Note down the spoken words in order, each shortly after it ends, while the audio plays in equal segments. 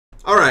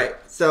Alright,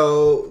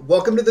 so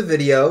welcome to the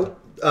video,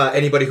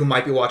 anybody who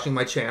might be watching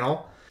my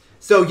channel.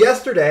 So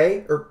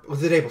yesterday, or was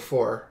it the day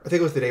before? I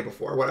think it was the day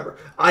before, whatever.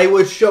 I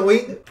was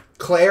showing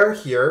Claire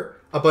here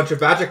a bunch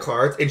of Magic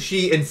cards, and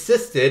she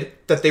insisted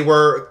that they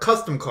were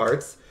custom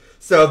cards.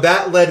 So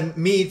that led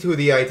me to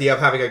the idea of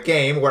having a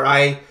game where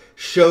I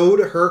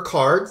showed her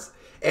cards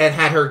and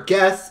had her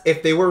guess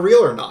if they were real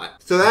or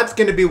not. So that's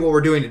going to be what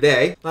we're doing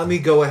today. Let me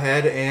go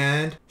ahead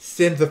and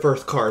send the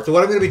first card. So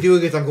what I'm going to be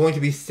doing is I'm going to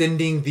be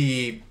sending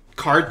the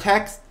card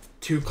text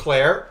to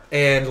Claire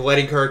and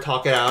letting her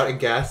talk it out and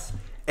guess.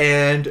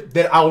 And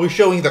then I'll be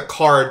showing the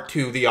card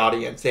to the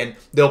audience, and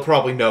they'll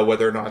probably know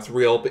whether or not it's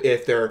real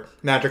if they're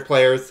Magic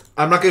players.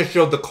 I'm not going to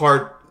show the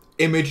card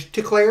image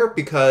to Claire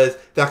because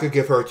that could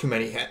give her too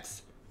many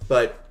hints.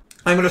 But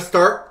I'm going to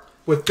start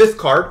with this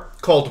card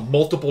called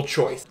Multiple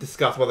Choice.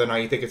 Discuss whether or not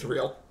you think it's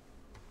real.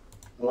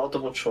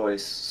 Multiple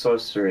choice,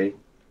 sorcery.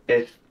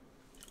 If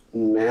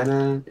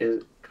mana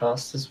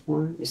cost is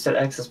 1? You said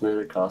X is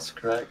mana cost,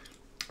 correct?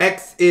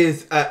 X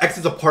is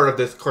a part of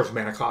this card's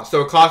mana cost.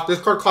 So this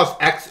card costs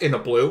X in the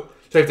blue.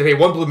 So if you have to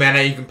pay 1 blue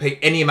mana, you can pay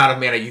any amount of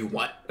mana you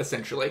want,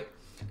 essentially.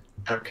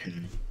 Okay.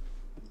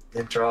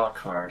 Then draw a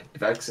card.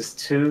 If X is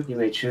 2, you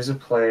may choose a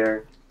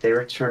player. They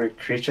return a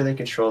creature they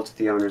control to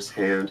the owner's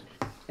hand.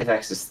 If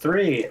X is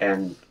 3,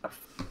 and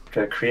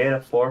create a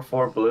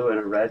 4/4 blue and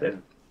a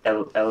red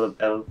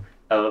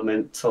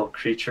elemental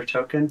creature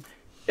token.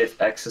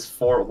 If X is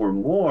 4 or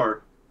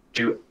more,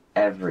 do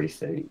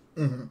everything.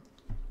 Mm-hmm.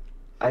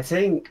 I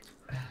think.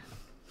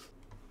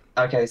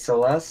 Okay,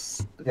 so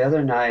the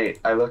other night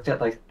I looked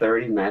at like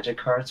 30 Magic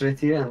cards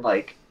with you, and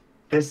like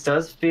this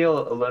does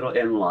feel a little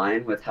in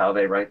line with how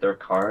they write their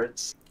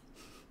cards.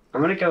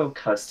 I'm gonna go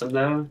custom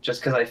though, just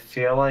because I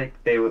feel like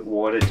they would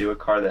want to do a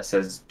card that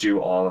says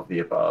do all of the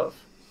above.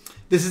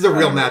 This is a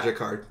real Magic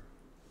card.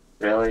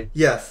 Really?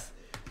 Yes.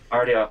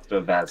 Already off to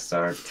a bad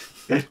start.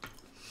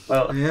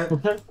 Well, yeah.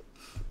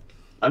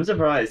 I'm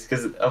surprised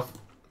because of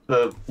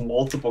the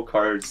multiple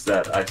cards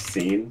that I've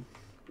seen.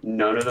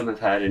 None of them have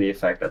had any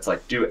effect that's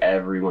like, do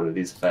every one of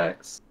these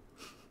effects.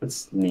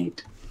 That's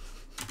neat.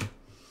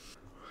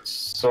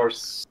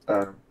 Source,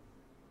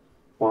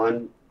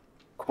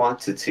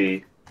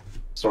 quantity,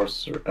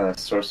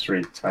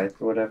 sorcery type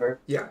or whatever.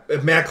 Yeah,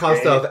 mana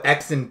cost of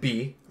X and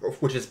B,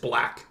 which is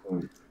black.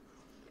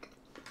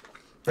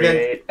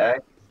 Create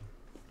X,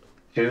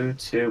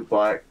 2/2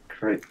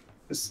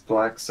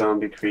 black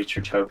zombie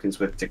creature tokens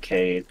with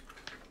decayed.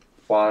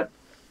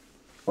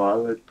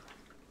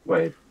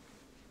 Wait.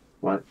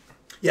 What?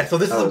 Yeah, so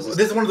this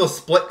is one of those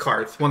split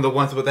cards, one of the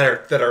ones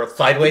that are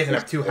sideways and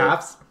have two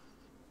halves.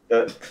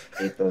 I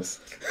hate this.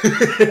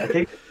 I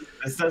think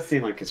this does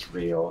seem like it's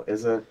real.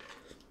 Is it?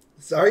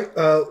 Sorry,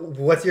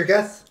 what's your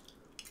guess?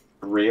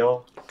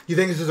 Real? You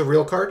think this is a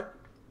real card?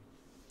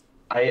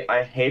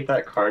 I hate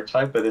that card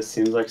type, but this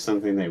seems like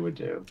something they would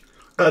do.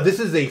 This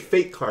is a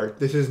fake card.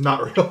 This is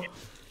not real.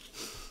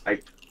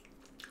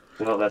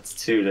 Well, that's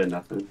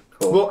 2-0.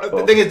 Cool. Well, cool.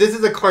 The thing is, this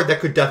is a card that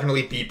could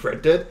definitely be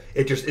printed.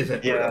 It just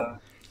isn't real. Yeah.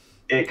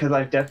 Because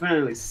I've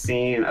definitely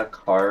seen a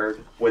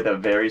card with a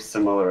very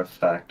similar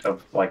effect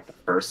of like the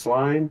first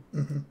line.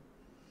 Mm-hmm.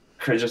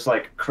 Could just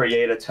like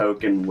create a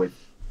token with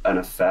an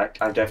effect.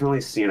 I've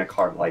definitely seen a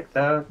card like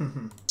that.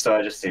 Mm-hmm. So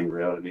it just seemed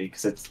real to me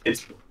because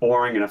it's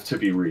boring enough to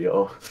be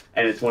real,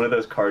 and it's one of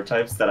those card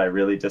types that I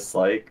really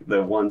dislike.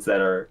 The ones that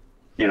are,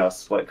 a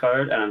split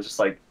card, and I'm just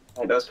like,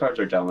 hey, those cards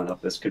are dumb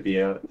enough. This could be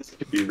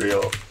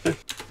real.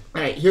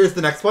 All right, here's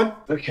the next one.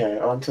 Okay,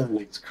 on to the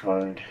next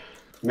card.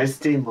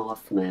 Misty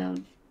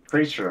Mothman.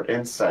 Creature,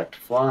 insect,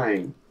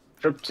 flying,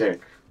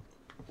 cryptic.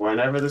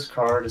 Whenever this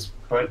card is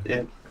put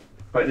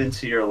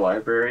into your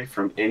library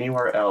from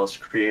anywhere else,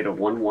 create a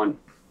 1/1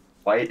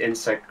 white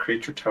insect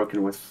creature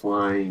token with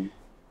flying.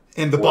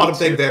 And the bottom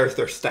thing there is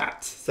their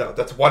stats. So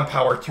that's 1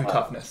 power, 2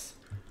 toughness.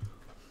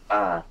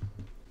 The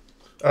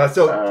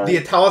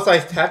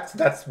italicized text,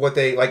 that's what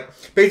they like.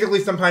 Basically,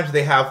 sometimes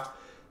they have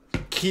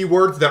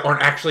keywords that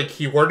aren't actually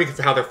keyworded because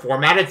of how they're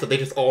formatted. So they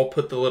just all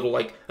put the little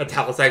like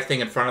italicized thing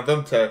in front of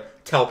them to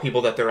tell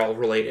people that they're all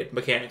related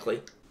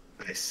mechanically.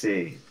 I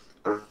see.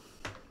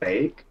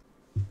 Fake?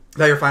 Is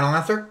that your final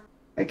answer?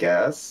 I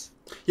guess.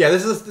 Yeah,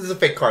 this is a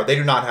fake card. They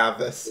do not have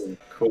this.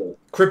 Cool.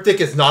 Cryptic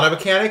is not a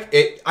mechanic.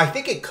 I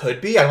think it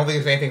could be. I don't think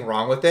there's anything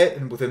wrong with it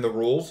and within the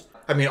rules.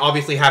 I mean,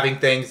 obviously having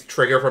things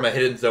trigger from a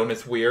hidden zone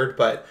is weird,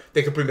 but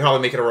they could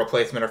probably make it a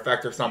replacement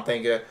effect or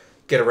something to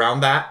get around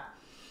that.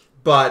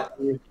 But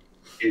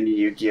in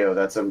Yugioh,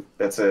 that's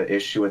a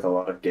issue with a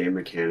lot of game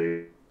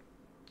mechanics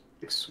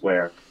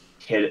where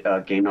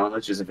game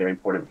knowledge is a very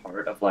important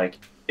part of, like,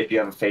 if you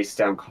have a face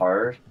down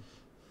card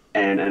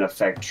and an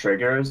effect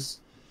triggers,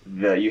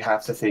 you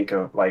have to think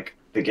of, like,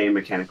 the game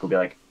mechanic will be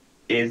like,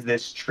 is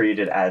this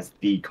treated as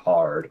the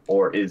card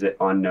or is it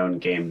unknown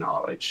game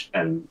knowledge?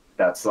 And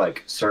that's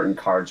like certain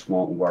cards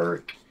won't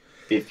work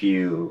if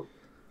you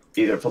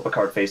either flip a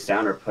card face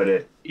down or put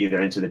it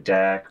either into the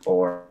deck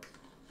or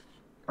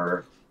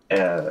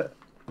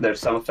there's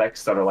some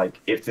effects that are like,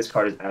 if this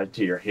card is added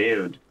to your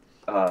hand,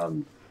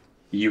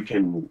 you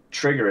can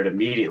trigger it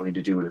immediately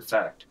to do an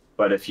effect.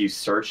 but if you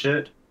search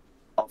it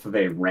off of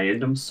a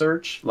random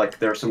search, like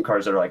there are some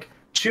cards that are like,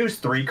 choose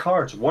 3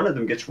 cards, one of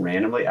them gets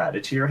randomly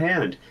added to your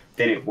hand,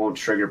 then it won't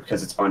trigger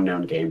because it's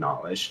unknown game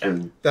knowledge.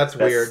 And That's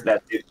weird.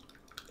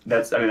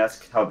 That's I mean that's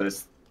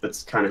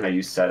kind of how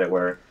you said it,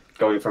 where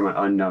going from an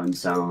unknown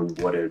zone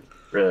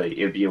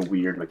it'd be a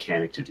weird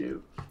mechanic to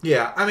do.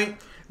 Yeah, I mean,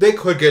 they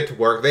could get to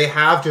work. They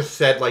have just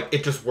said, like,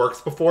 it just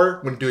works before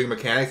when doing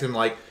mechanics and,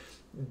 like,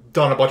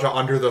 done a bunch of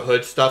under the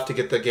hood stuff to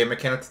get the game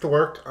mechanics to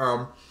work.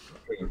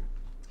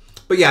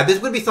 But yeah, this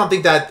would be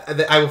something that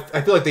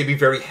I feel like they'd be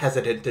very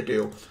hesitant to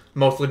do,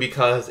 mostly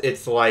because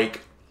it's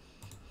like,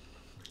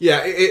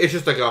 yeah, it's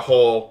just like a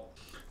whole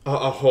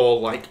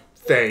like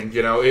thing,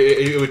 you know.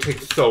 It would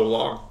take so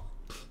long.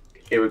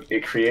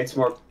 It creates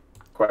more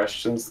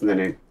questions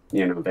than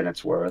than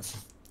it's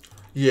worth.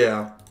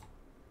 Yeah.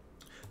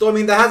 Though, I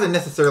mean, that hasn't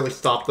necessarily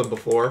stopped them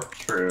before.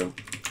 True.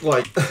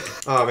 Like,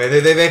 oh man,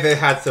 they've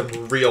had some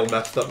real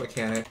messed up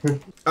mechanics.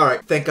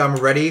 Alright, think I'm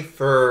ready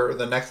for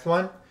the next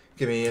one.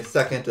 Give me a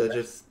second to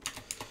just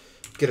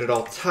get it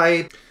all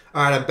tight.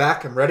 Alright, I'm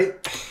back. I'm ready.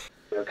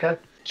 Okay.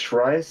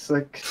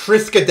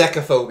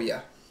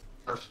 Triskaidekaphobia.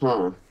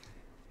 Uh-huh.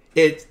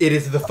 It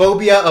is the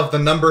phobia of the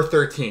number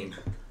 13.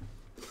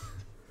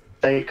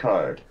 A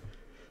card.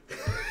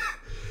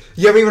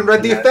 You haven't even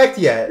read the effect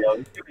yet.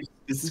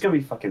 This is gonna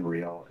be fucking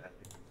real.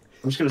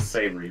 I'm just gonna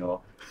say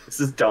real. This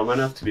is dumb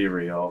enough to be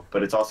real,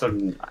 but it's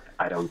also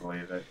I don't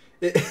believe it.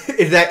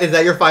 Is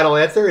that your final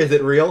answer? Is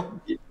it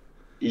real?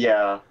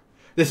 Yeah.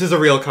 This is a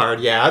real card,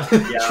 yeah.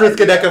 Yeah,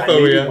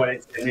 Triskaidekaphobia. When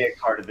it's send me a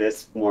card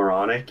this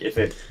moronic,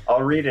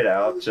 I'll read it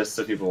out just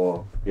so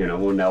people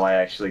will know I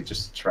actually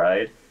just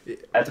tried.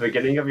 At the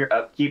beginning of your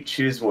upkeep,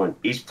 choose one.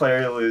 Each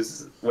player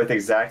loses with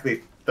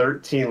exactly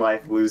 13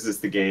 life loses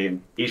the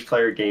game. Each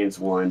player gains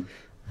 1.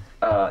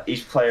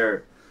 Each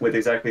player with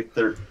exactly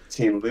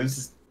 13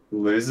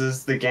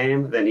 loses the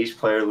game. Then each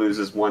player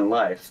loses 1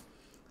 life.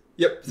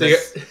 Yep. So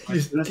I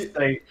was gonna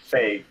say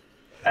fake,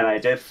 and I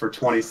did for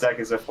 20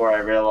 seconds before I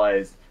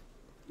realized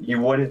you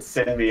wouldn't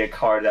send me a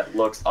card that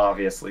looks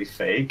obviously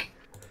fake.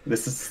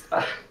 This is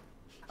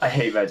I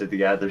hate Magic the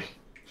Gathering.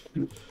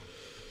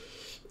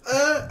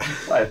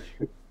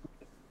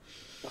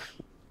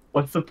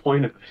 What's the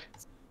point of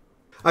it?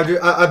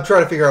 I'm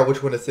trying to figure out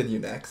which one to send you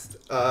next.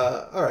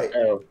 All right.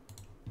 Oh.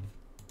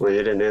 Well, you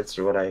didn't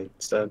answer what I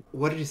said.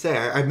 What did you say?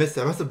 I missed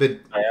it. I must have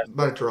been. I asked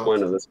what the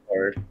point of this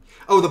card.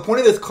 Oh, the point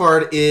of this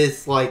card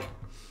is like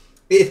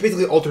it's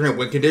basically alternate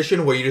win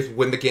condition where you just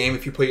win the game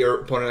if you put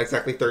your opponent at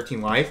exactly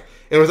 13 life.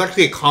 It was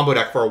actually a combo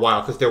deck for a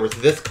while because there was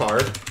this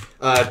card,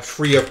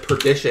 Tree of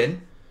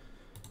Perdition,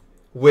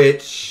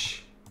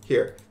 which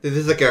here this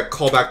is like a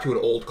callback to an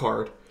old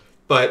card,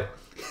 but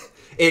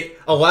it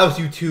allows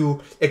you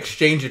to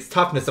exchange its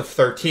toughness of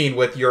 13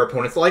 with your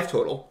opponent's life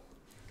total.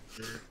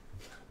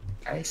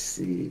 I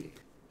see.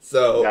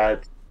 So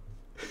God,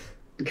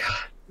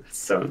 that's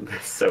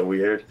so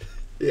weird.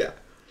 Yeah.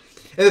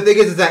 And the thing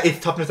is that its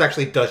toughness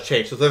actually does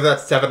change. So if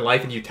that's 7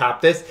 life and you tap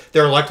this,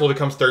 their life total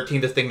becomes 13.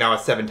 This thing now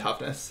has 7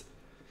 toughness,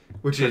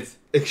 which is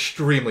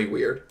extremely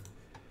weird.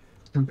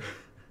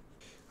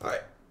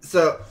 Alright,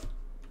 so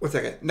 1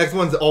 second. Next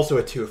one's also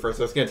a 2 first,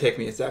 so it's going to take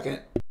me a second.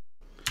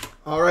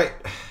 Alright.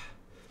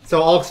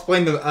 So I'll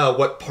explain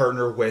what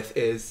partner with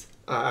is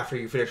after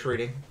you finish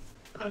reading.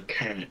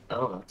 Okay.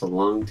 Oh, that's a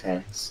long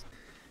text.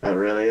 That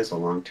really is a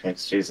long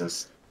text.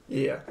 Jesus.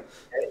 Yeah.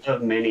 Edge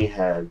of Many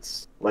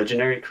Heads.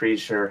 Legendary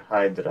creature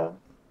Hydra.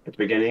 At the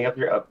beginning of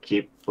your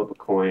upkeep, flip a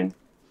coin.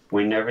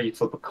 Whenever you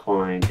flip a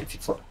coin, if you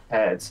flip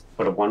heads,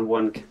 put a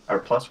 1/1 or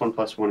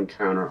 +1/+1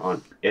 counter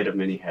on It of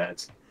Many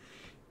Heads.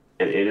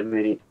 And It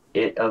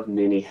of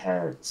Many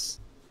Heads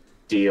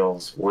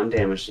deals 1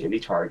 damage to any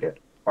target.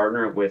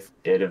 Partner with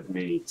It of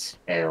Many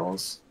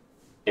Tails.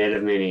 It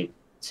of Many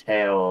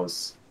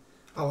Tails.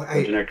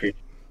 Legendary creature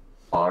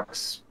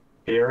Fox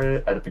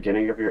Spirit. At the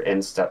beginning of your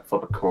end step,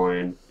 flip a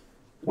coin.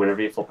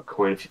 Whenever you flip a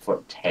coin, if you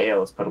flip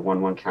tails, put a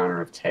 1/1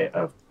 counter of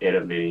It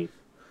of Many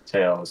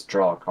Tails.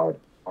 Draw a card.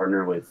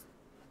 Partner with.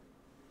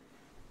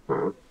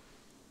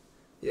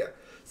 Yeah.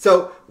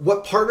 So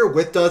what partner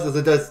with does is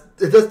it does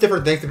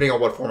different things depending on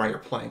what format you're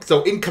playing.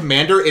 So in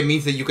Commander, it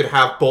means that you could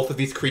have both of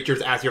these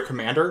creatures as your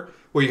commander,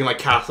 where you can like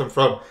cast them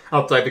from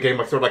outside the game,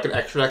 like sort of like an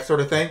extra deck sort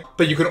of thing.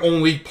 But you can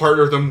only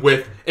partner them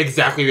with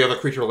exactly the other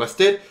creature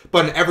listed.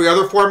 But in every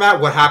other format,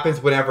 what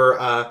happens whenever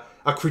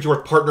a creature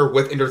with partner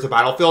with enters the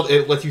battlefield,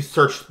 it lets you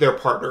search their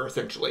partner,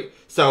 essentially.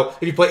 So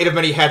if you play It of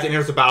Many Heads, it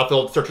enters the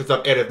battlefield, it searches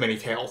up It of Many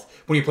Tails.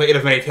 When you play It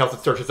of Many Tails, it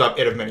searches up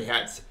It of Many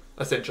Heads,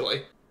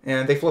 essentially.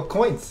 And they flip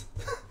coins.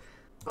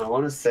 I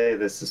want to say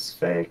this is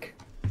fake.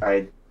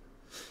 I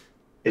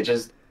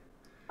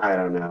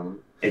don't know.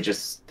 It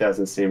just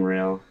doesn't seem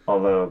real.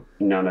 Although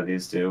none of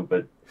these do,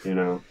 but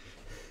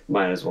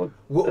might as well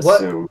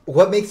assume.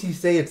 What makes you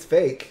say it's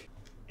fake?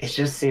 It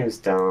just seems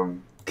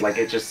dumb. Like,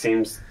 it just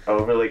seems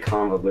overly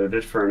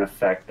convoluted for an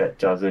effect that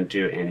doesn't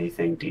do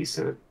anything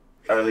decent.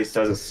 Or at least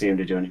doesn't seem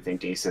to do anything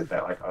decent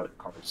that, like, other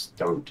cards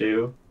don't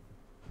do.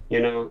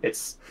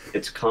 It's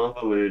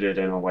convoluted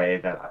in a way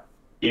that,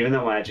 even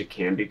though Magic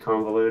can be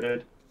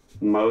convoluted,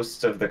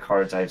 most of the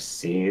cards I've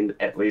seen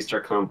at least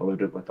are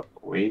convoluted with a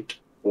point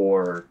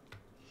or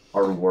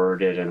are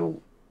worded in a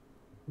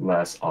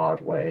less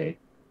odd way.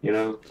 You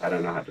know, I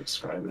don't know how to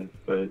describe it,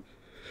 but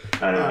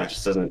I don't know. It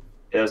just doesn't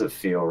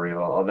feel real.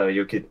 Although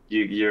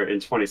you're in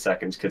 20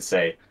 seconds could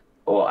say,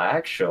 well,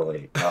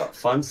 actually,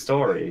 fun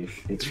story.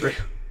 It's real.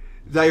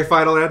 Is that your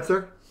final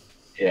answer?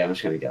 Yeah, I'm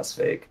just gonna guess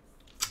fake.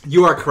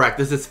 You are correct.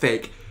 This is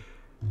fake.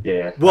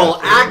 Yeah.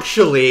 Well,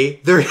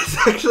 actually, there is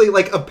actually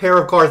like a pair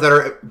of cards that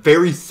are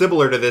very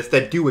similar to this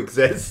that do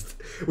exist,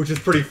 which is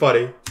pretty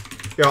funny.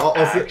 Yeah, I'll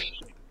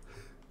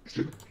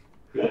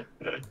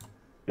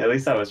At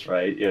least I was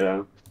right, you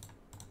know.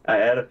 I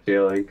had a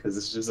feeling because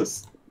it's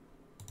just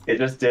it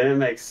just didn't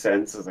make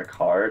sense as a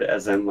card,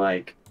 as in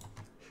like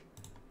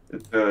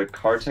the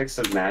card text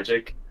of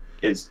Magic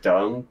is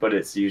dumb, but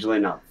it's usually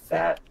not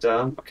that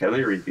dumb. Okay, let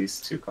me read these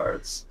two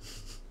cards.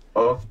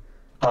 Oh,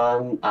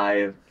 Eye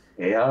of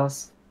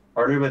Chaos.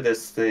 Partner with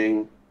this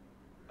thing,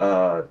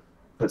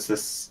 puts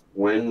this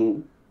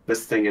when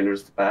this thing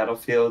enters the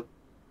battlefield,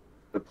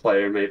 the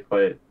player may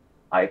put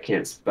I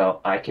can't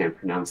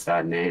pronounce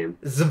that name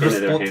into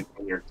their hand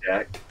from your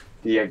deck.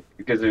 Yeah,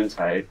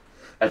 Gesundheit.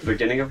 At the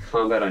beginning of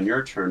combat on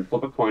your turn,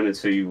 flip a coin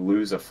until you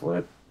lose a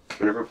flip.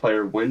 Whenever a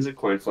player wins a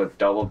coin flip,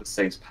 double the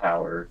thing's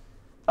power.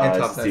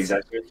 It's the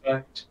exact same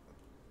effect.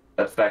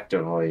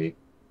 Effectively,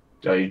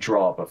 you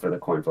draw but for the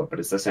coin flip, but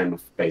it's the same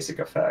basic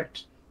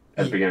effect.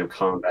 At the beginning of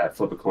combat,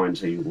 flip a coin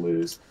until you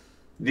lose.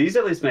 These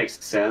at least make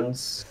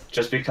sense,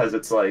 just because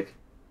it's like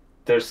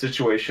they're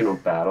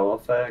situational battle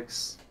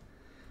effects.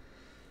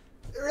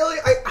 Really,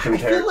 I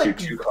compared feel like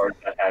to two cards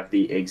that have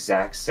the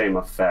exact same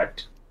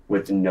effect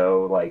with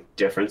no like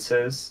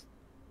differences,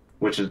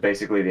 which is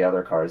basically the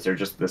other cards. They're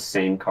just the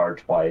same card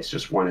twice,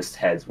 just one is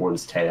heads,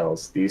 one's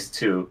tails. These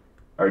two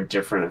are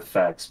different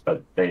effects,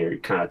 but they are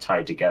kind of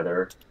tied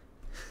together.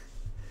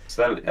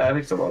 So that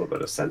makes a little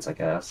bit of sense, I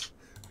guess.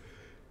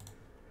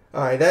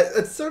 All right,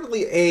 that's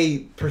certainly a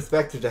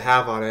perspective to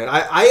have on it.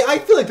 I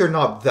feel like they're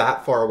not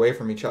that far away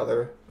from each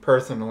other,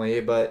 personally,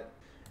 but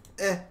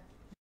eh.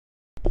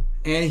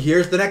 And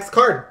here's the next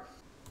card.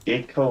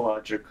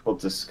 Ecological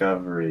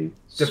discovery.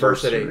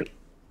 Diversity.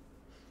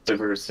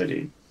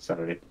 Diversity,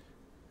 sorry.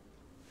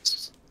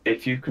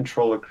 If you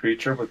control a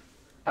creature with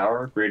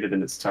power greater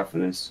than its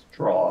toughness,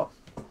 draw.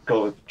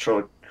 Control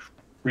a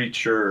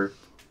creature,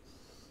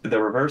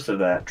 the reverse of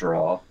that,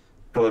 draw.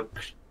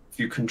 If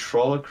you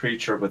control a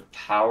creature with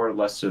power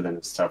lesser than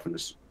its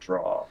toughness,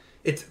 draw.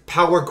 It's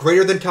power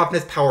greater than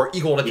toughness, power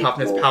equal to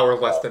toughness, power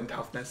less than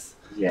toughness.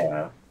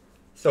 Yeah.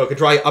 So it could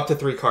draw you up to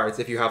 3 cards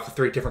if you have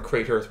 3 different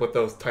creatures with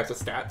those types of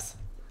stats.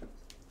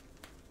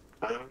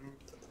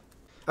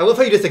 I love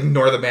how you just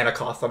ignore the mana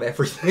cost on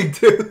everything,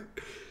 too.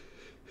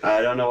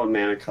 I don't know what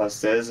mana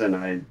cost is, and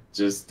I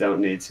just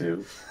don't need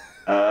to.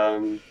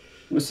 I'm going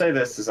to say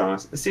this is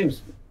honest. It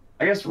seems,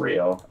 I guess,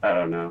 real. I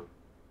don't know.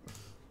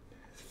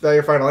 Is that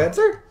your final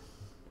answer?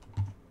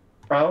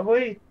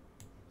 Probably.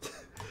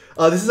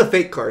 This is a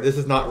fake card. This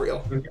is not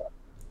real.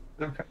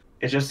 Okay.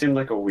 It just seemed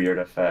like a weird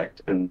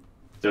effect, and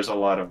there's a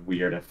lot of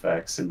weird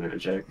effects in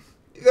Magic.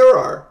 There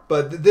are,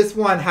 but this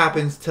one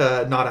happens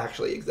to not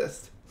actually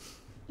exist.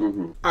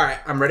 Mm-hmm. All right,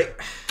 I'm ready.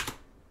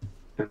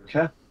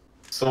 Okay.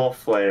 Soul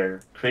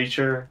Flare,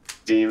 creature,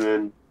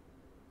 demon.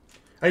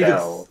 I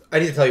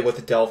need to tell you what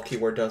the delve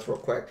keyword does real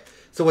quick.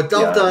 So what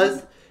delve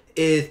does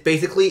is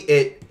basically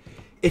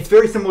it's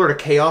very similar to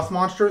Chaos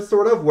Monsters,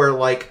 sort of, where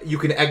like you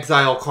can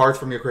exile cards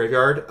from your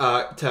graveyard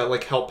to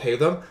like help pay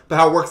them. But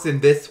how it works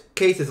in this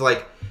case is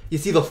like you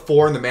see the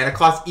 4 in the mana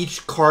cost.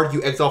 Each card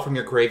you exile from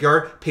your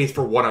graveyard pays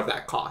for 1 of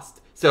that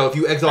cost. So if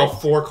you exile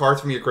 4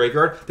 cards from your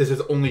graveyard, this is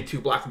only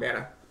 2 black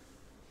mana.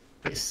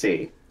 I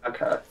see.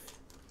 Okay.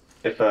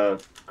 If a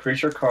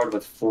creature card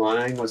with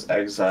flying was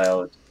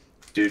exiled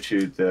due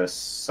to the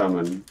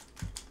summon,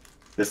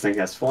 this thing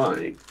has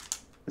flying.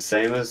 The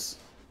same is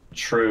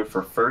true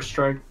for first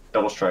strike,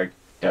 double strike,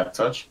 death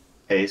touch,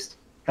 haste,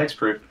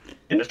 hexproof,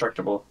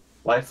 indestructible,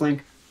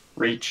 lifelink,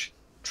 reach,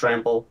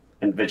 trample,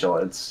 and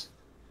vigilance.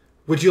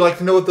 Would you like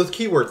to know what those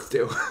keywords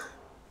do?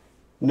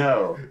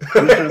 No.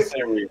 I'm just gonna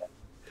say real.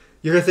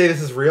 You're gonna say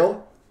this is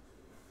real?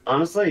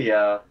 Honestly,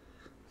 yeah.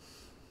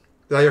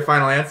 Is that your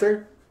final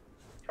answer?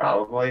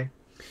 Probably.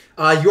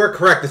 You are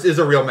correct. This is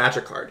a real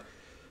Magic card.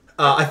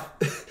 I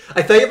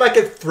thought you might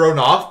get thrown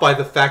off by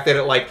the fact that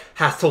it like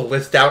has to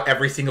list out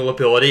every single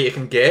ability it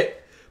can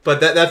get, but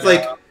that's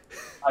like.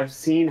 I've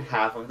seen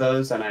half of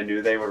those, and I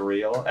knew they were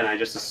real, and I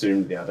just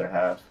assumed the other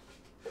half.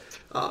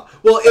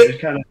 Well, I just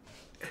kind of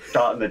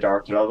shot in the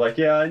dark, and I was like,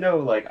 yeah, I know.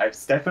 Like I've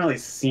definitely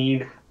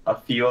seen a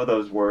few of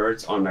those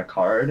words on the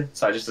card,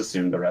 so I just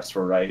assumed the rest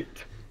were right.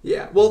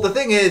 Yeah. Well, the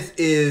thing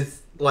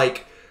is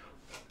like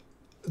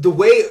the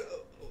way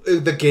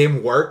the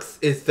game works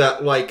is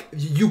that like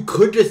you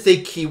could just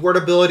say keyword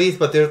abilities,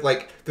 but there's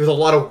a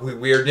lot of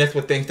weirdness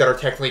with things that are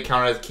technically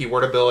counted as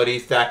keyword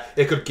abilities that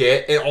it could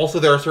get, and also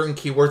there are certain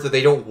keywords that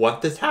they don't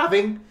want this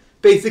having,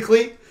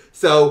 basically.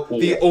 So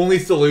the only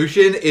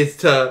solution is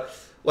to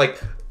like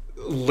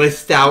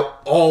list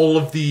out all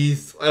of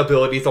these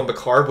abilities on the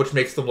card, which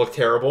makes them look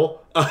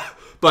terrible.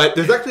 But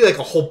there's actually like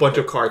a whole bunch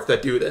of cards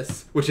that do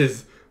this, which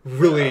is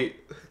really,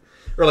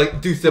 or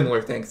like do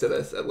similar things to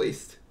this at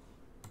least.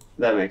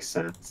 That makes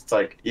sense. It's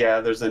like,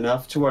 yeah, there's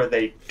enough to where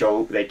they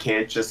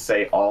can't just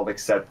say all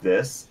except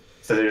this.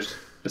 So they just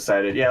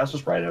decided, yeah, let's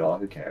just write it all.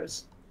 Who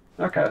cares?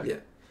 Okay. Yeah.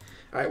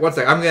 All right, one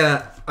sec. I'm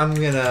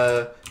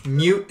gonna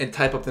mute and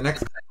type up the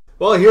next.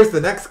 Well, here's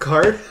the next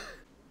card.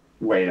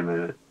 Wait a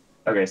minute.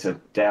 Okay, so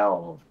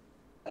Delve.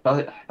 I thought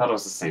it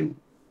was the same.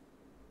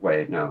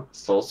 Wait, no.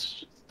 Soul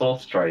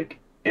Strike.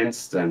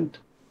 Instant.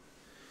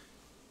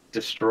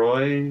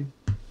 Destroy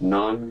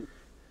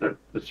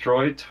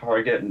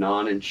target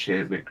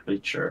non-enchantment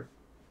creature.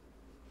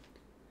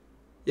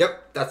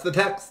 Yep, that's the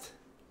text.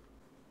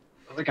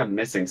 I think I'm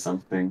missing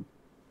something.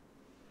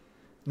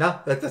 No,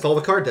 that's all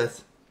the card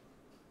does.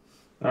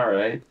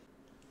 Alright.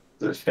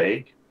 Is it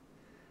fake?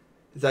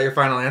 Is that your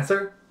final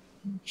answer?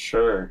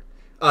 Sure.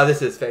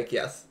 This is fake,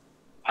 yes.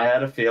 I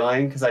had a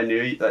feeling, because I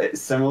knew,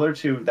 similar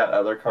to that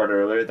other card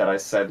earlier that I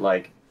said,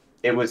 like,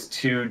 it was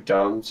too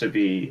dumb to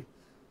be,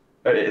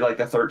 like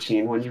the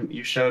 13 one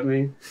you showed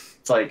me.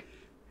 It's like,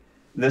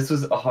 this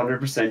was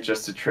 100%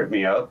 just to trip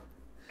me up.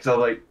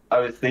 Because I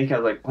was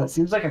thinking, well, it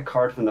seems like a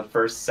card from the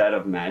first set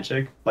of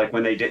Magic, like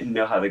when they didn't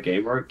know how the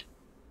game worked.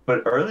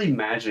 But early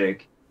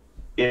Magic,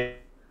 it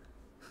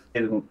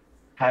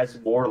has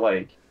more,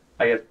 like,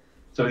 I guess,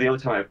 so the only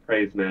time I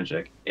praise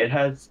Magic, it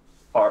has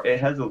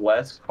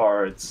less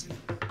cards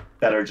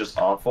that are just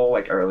awful,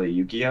 like early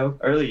Yu-Gi-Oh.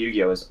 Early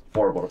Yu-Gi-Oh is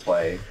horrible to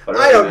play. But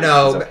I don't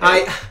know.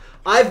 okay.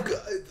 I'm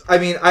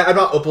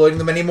not uploading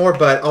them anymore,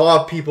 but a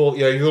lot of people,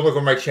 you look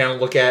on my channel,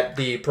 look at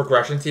the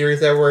progression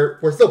series that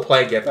we're still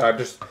playing it, but I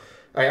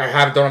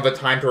don't have the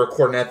time to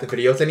record and edit the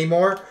videos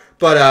anymore.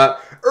 But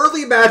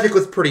early Magic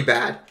was pretty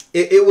bad.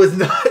 It was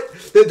not.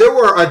 There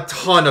were a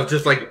ton of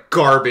just like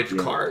garbage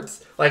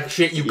cards, like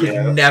shit you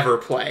could never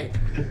play.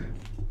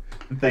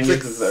 The thing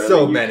is the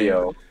so early many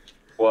Yu-Gi-Oh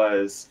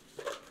was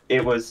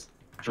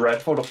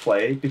dreadful to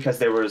play because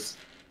there was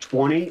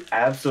 20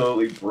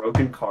 absolutely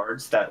broken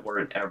cards that were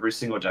in every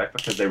single deck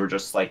because they were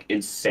just like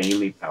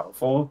insanely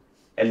powerful,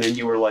 and then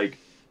you were like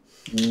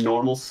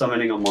normal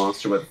summoning a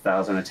monster with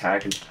 1,000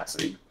 attack and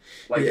passing.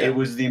 It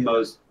was the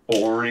most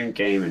boring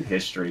game in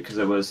history because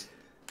it was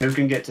who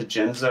can get to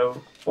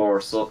Jinzo or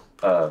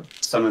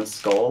summon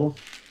Skull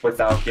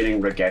without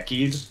getting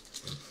Regeki'd,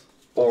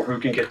 or who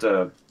can get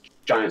to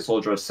Giant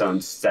Soldier of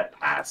Stone set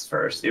pass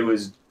first. It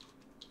was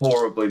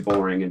horribly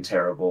boring and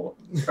terrible.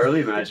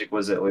 Early Magic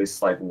was at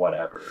least like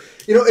whatever.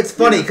 It's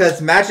funny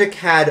because Magic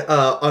had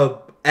a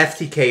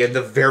FTK in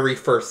the very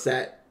first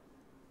set.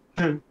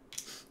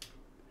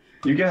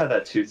 Yu-Gi-Oh had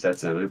that 2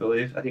 sets in, I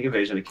believe. I think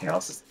Invasion of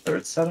Chaos is the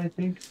 3rd set, I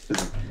think.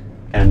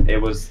 And they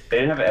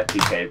didn't have an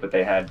FTK, but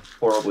they had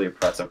horribly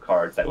oppressive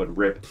cards that would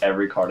rip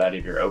every card out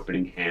of your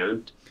opening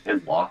hand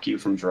and block you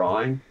from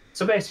drawing.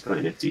 So basically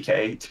an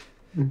FTK.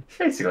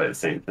 Basically the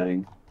same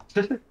thing.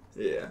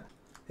 Yeah.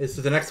 This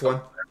is the next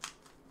one.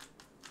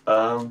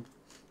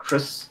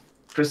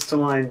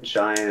 Crystalline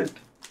Giant,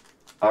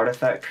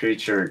 Artifact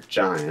Creature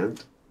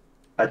Giant.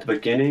 At the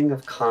beginning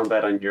of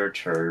combat on your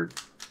turn,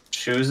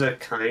 choose a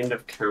kind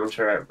of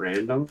counter at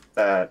random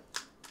that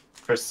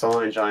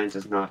Crystalline Giant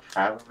does not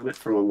have on it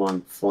from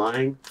among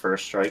Flying,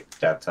 First Strike,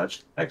 Death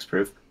Touch,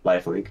 Hexproof,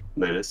 Lifelink,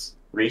 Menace,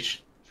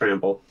 Reach,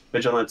 Trample,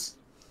 Vigilance,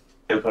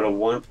 and put a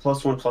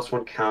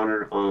 +1/+1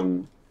 counter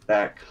on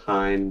that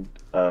kind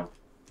of...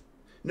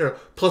 No,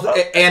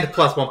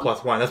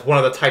 +1/+1. That's one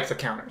of the types of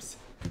counters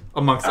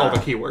amongst all the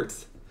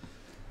keywords.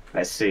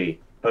 I see.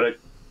 Put a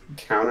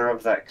counter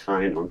of that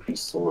kind on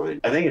Crystalline.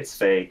 I think it's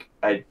fake.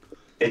 It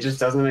just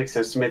doesn't make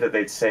sense to me that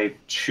they'd say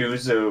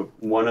choose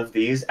one of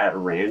these at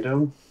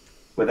random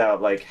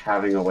without like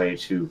having a way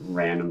to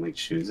randomly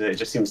choose it. It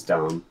just seems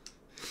dumb.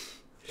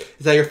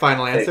 Is that your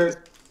final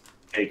answer?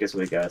 Fake as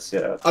we guess,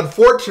 yeah.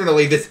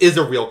 Unfortunately, this is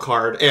a real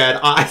card, and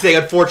I say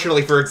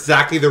unfortunately for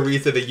exactly the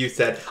reason that you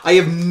said. I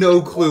have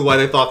no clue why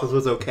they thought this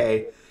was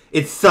okay.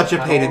 It's such a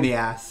pain in the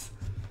ass.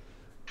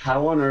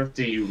 How on earth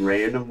do you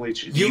randomly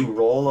choose? You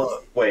roll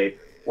a... Wait.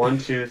 1,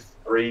 2,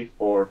 3,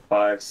 4,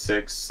 5,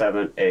 6,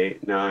 7,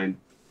 8, 9,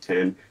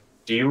 10.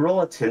 Do you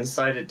roll a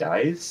 10-sided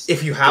dice?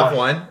 If you have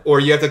one, or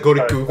you have to go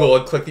to Google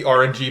and click the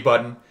RNG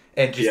button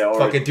and just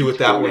fucking do it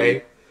that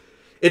way.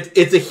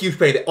 It's a huge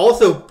pain.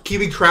 Also,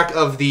 keeping track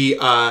of the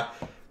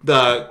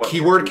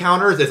keyword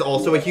counters is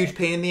also a huge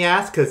pain in the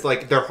ass because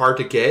like they're hard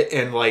to get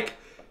and like.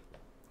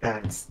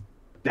 This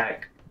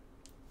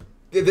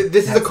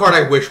is a card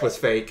I wish was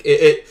fake.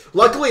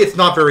 Luckily it's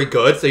not very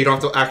good, so you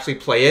don't have to actually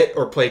play it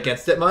or play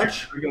against it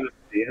much. You're gonna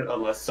see it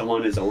unless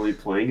someone is only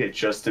playing it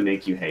just to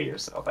make you hate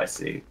yourself. I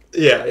see.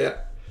 Yeah.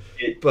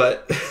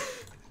 But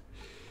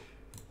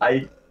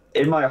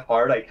in my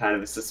heart, I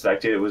kind of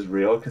suspected it was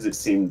real because it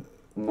seemed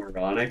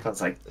moronic. I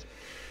was like,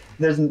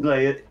 "There's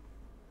like,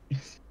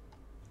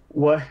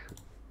 what?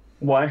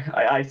 Why?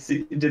 I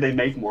see. Do they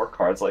make more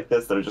cards like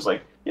this that are just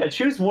like, yeah,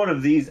 choose one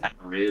of these at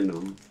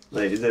random?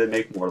 Like, do they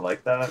make more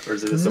like that, or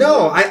is it just a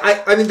No, more?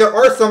 I mean there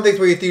are some things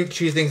where you do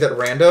choose things at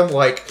random.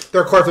 Like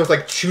there are cards where it's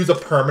like choose a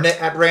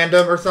permanent at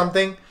random or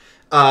something,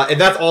 and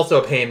that's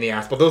also a pain in the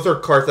ass. But those are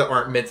cards that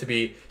aren't meant to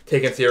be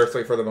taken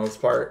seriously for the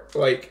most part.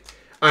 Like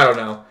I don't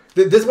know.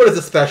 This one is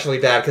especially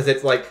bad because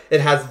it's like it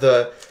has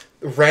the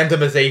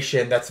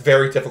randomization that's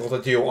very difficult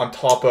to do on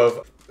top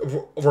of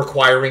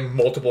requiring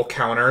multiple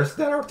counters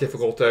that are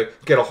difficult to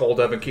get a hold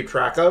of and keep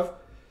track of.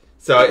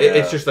 So it's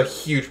Yeah. just a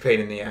huge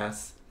pain in the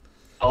ass.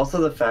 Also,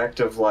 the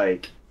fact of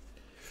like,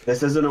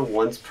 this isn't a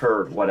once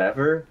per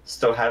whatever.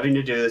 So having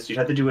to do this, you'd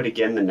have to do it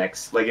again the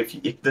next. Like,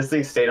 if this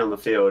thing stayed on the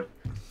field,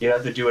 you'd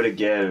have to do it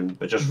again,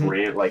 but just Mm-hmm.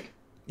 ran like,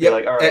 be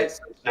like, Yep. all right,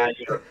 so now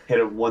you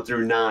hit a 1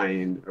 through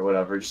 9 or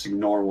whatever. Just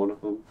ignore one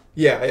of them.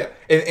 Yeah, yeah.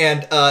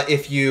 And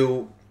if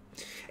you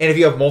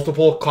have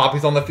multiple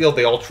copies on the field,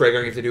 they all trigger.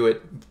 You have to do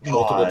it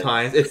multiple God.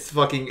 times.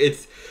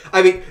 It's.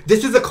 I mean,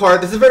 this is a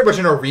card. This is very much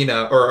an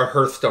arena or a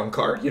Hearthstone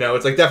card. You know,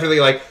 it's like definitely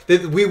like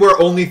we were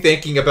only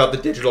thinking about the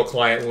digital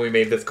client when we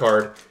made this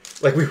card.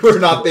 Like we were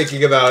not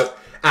thinking about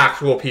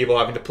actual people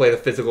having to play the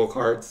physical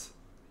cards.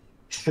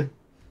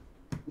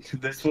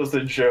 This was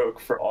a joke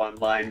for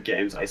online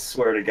games. I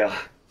swear to God.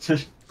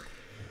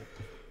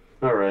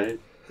 All right.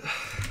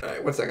 All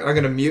right, 1 second. I'm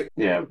gonna mute.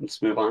 Yeah,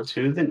 let's move on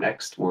to the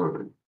next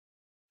one.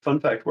 Fun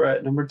fact, we're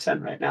at number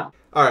 10 right now.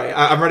 All right,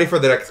 I'm ready for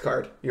the next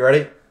card. You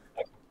ready?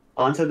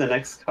 On to the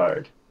next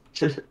card.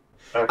 I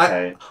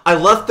Okay. I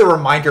left the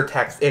reminder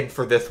text in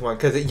for this one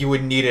because you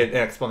would need an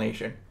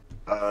explanation.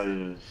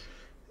 Uh,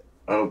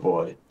 oh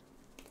boy.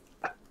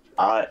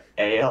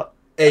 Aeon,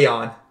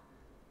 Aeon.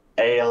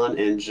 Aeon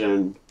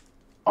Engine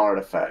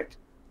artifact.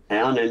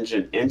 Aeon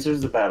Engine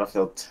enters the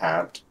battlefield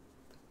tapped.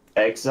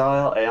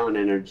 Exile Aeon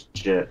Energy.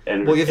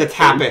 Well, you have to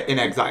tap it and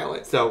exile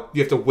it, so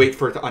you have to wait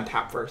for it to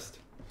untap first.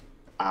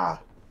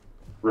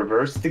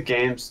 Reverse the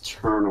game's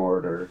turn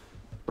order.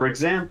 For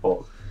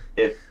example,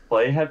 if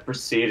play had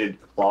proceeded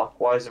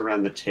clockwise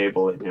around the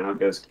table, it now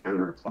goes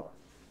counterclockwise.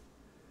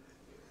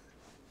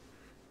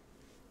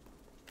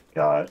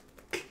 God.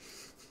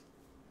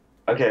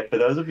 Okay, for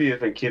those of you who've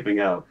been keeping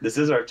up, this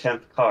is our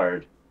 10th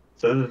card.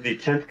 So this is the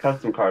 10th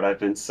custom card I've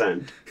been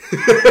sent.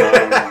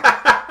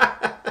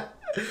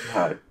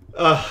 God,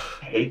 I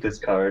hate this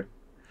card.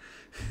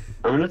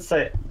 I want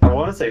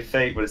to say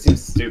fake, but it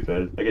seems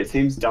stupid. Like, it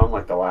seems dumb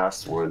like the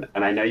last one.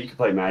 And I know you can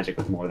play Magic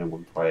with more than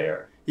one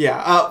player.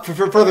 Yeah,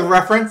 for the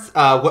reference,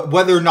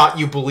 whether or not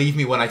you believe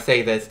me when I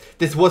say this,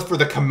 this was for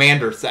the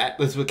Commander set.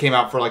 This came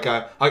out for like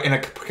in a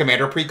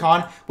Commander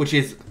Precon, which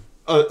is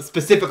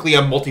specifically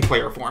a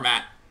multiplayer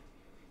format.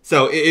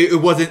 So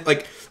it wasn't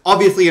like,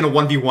 obviously in a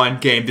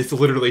 1v1 game, this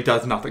literally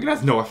does nothing. It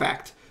has no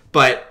effect.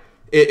 But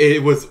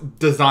it was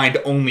designed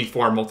only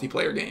for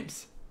multiplayer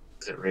games.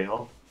 Is it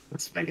real?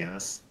 That's my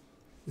guess.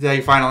 Is that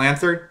your final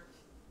answer?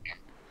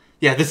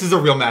 Yeah, this is a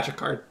real Magic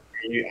card.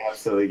 You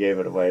absolutely gave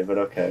it away, but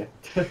okay.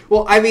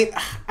 Well, I mean,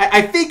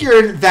 I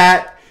figured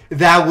that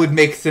would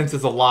make sense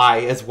as a lie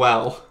as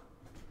well.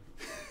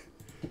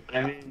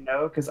 I mean,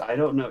 no, because I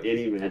don't know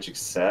any Magic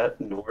set,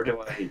 nor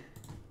do I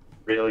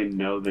really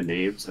know the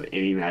names of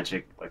any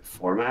Magic like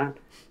format.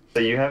 So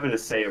you having to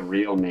say a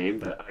real name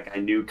that like I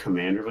knew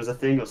Commander was a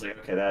thing, I was like,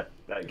 okay, that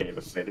gave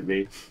it away to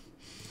me.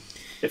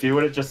 If you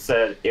would have just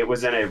said it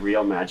was in a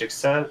real Magic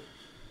set,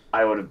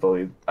 I would have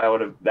believed. That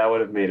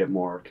would have made it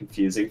more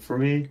confusing for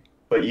me.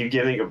 But you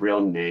giving a real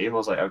name, I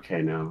was like,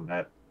 okay, no,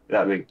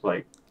 that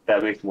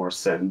makes more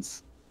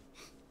sense.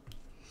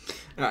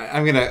 I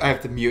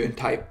have to mute and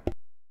type.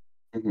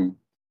 Mm-hmm.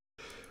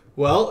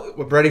 Well,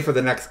 we're ready for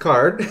the next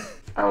card.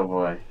 Oh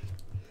boy.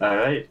 All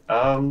right.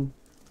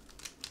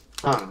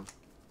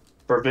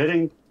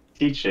 Forbidding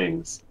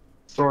teachings,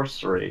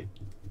 sorcery,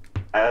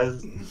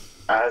 as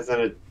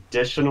an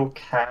additional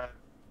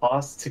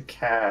cost to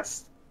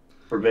cast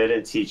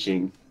forbidden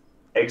teaching.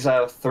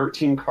 Exile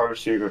 13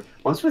 cards from your group.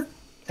 Once with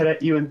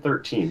you in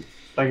 13.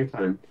 Second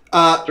time.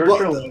 Search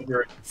your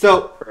library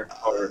for a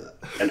card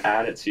and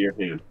add it to your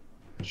hand.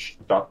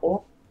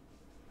 Shuffle.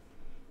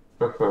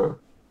 Just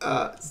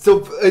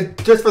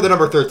for the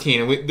number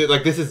 13,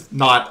 this is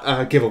not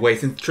a giveaway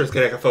since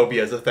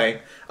triskaidekaphobia is a thing.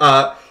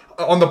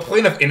 On the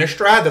plane of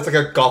Innistrad, that's like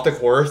a gothic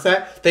horror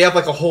set, they have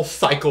like a whole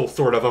cycle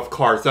sort of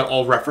cards that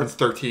all reference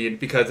 13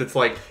 because it's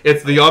like,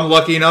 it's the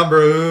unlucky number,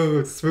 ooh,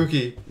 it's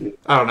spooky.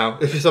 I don't know,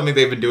 it's just something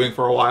they've been doing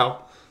for a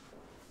while.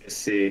 I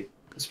see.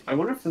 I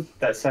wonder if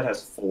that set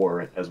has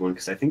 4 as one,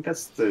 because I think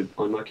that's the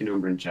unlucky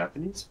number in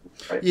Japanese.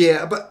 Right?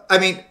 Yeah, but I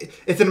mean,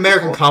 it's an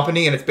American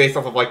company and it's based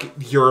off of like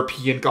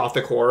European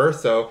gothic horror,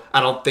 so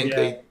I don't think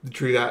they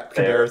drew that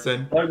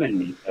comparison. That would have been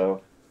neat,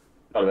 though.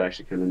 That would have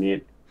actually kind of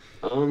neat.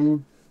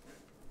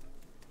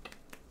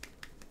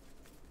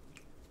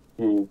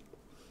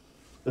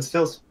 This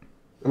feels,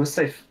 I'm gonna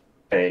say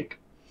fake.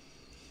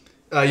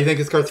 You think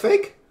this card's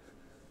fake?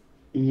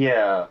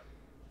 Yeah.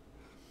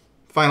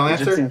 Final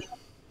answer?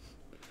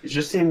 It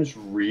just seems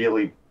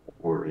really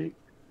boring.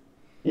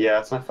 Yeah,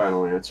 that's my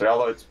final answer.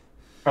 Although it's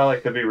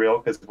probably could be real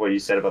because of what you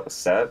said about the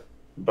set.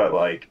 but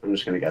like I'm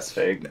just gonna guess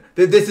fake.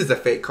 This is a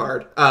fake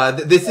card.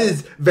 This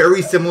is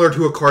very similar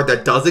to a card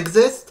that does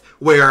exist,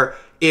 where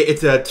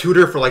it's a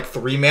tutor for like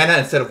 3 mana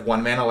instead of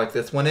 1 mana like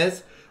this one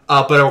is.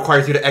 But it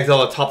requires you to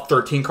exile the top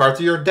 13 cards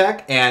of your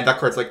deck, and that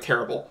card's like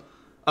terrible.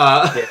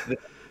 Yeah,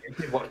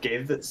 what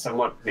gave that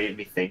somewhat made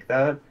me think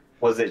that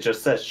was it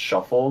just says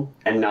shuffle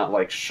and not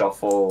like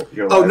shuffle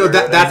your. Oh no,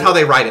 library that's how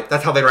they write it.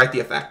 That's how they write the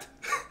effect.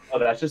 Oh,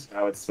 that's just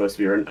how it's supposed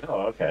to be written.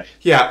 Oh, okay.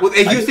 Yeah, well,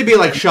 it used to be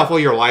like shuffle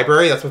your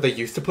library. That's what they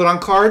used to put on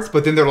cards.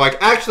 But then they're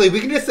like, actually, we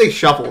can just say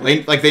shuffle.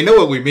 They know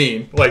what we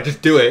mean. Like,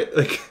 just do it.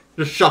 Like,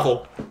 just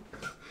shuffle.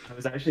 I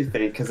was actually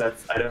thinking because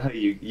I know how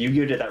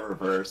Yu-Gi-Oh did that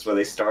reverse where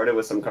they started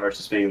with some cards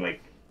just being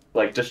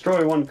like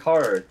destroy 1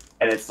 card,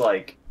 and it's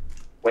like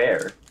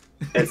where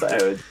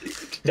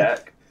it's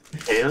deck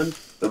and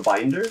the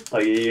binder,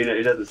 like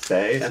it doesn't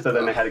say, and so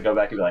then they had to go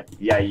back and be like,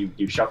 yeah,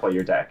 you shuffle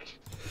your deck.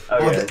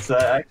 Okay, so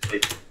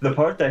actually, the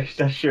part that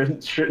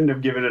shouldn't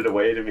have given it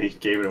away to me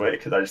gave it away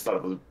because I just thought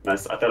it was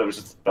mess. I thought it was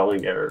just a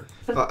spelling error.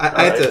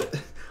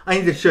 I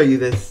need to show you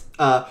this.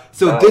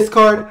 This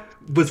card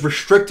was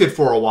restricted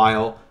for a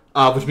while,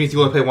 which means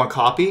you only play 1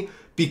 copy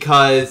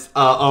because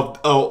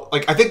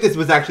I think this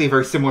was actually a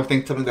very similar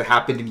thing, something that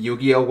happened in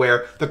Yu-Gi-Oh,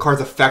 where the card's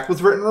effect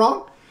was written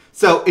wrong.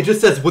 So it just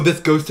says when this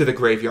goes to the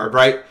graveyard,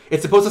 right?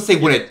 It's supposed to say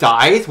when it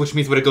dies, which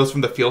means when it goes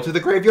from the field to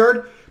the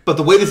graveyard. But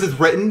the way this is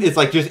written is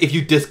like just if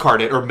you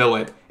discard it or mill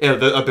it,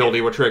 the ability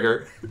will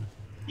trigger.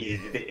 Yeah,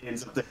 it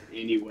ends up there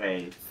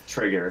anyway.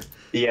 Trigger.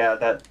 Yeah,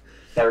 that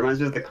reminds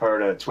me of the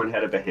card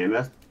Twin-Headed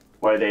Behemoth,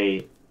 where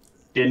they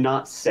did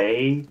not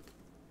say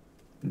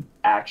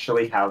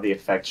actually how the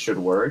effect should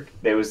work.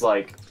 They was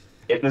like,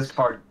 if this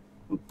card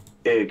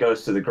it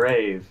goes to the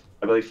grave,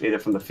 I believe either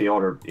from the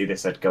field or either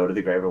said go to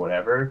the grave or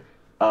whatever,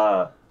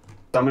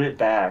 summon it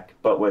back,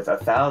 but with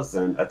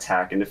 1,000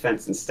 attack and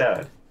defense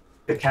instead.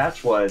 The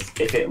catch was,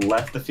 if it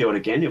left the field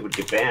again, it would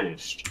get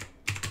banished.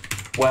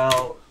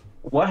 Well,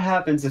 what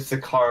happens if the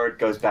card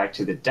goes back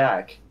to the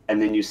deck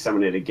and then you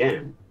summon it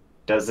again?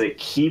 Does it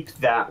keep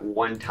that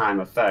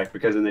one-time effect?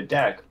 Because in the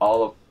deck,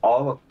 all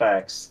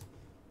effects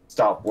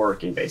stop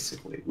working,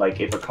 basically. Like,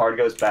 if a card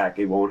goes back,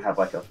 it won't have,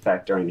 like,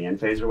 effect during the end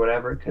phase or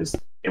whatever, because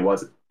it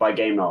wasn't, by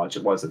game knowledge,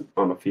 it wasn't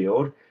on the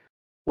field.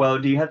 Well,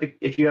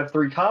 if you have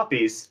 3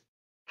 copies,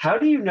 how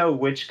do you know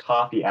which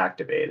copy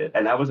activated?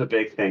 And that was a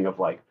big thing of,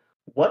 like,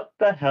 what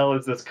the hell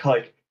is this?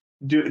 Like,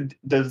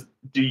 does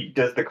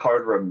the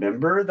card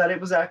remember that it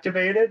was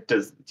activated?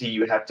 Do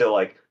you have to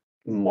like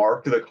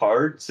mark the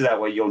card so that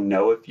way you'll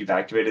know if you've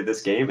activated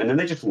this game? And then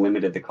they just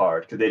limited the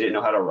card because they didn't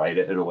know how to write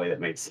it in a way that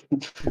made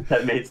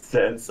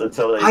sense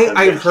until they.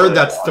 I've heard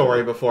that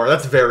story before.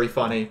 That's very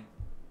funny.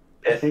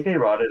 I think they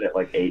wrote it at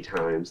like 8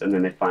 times, and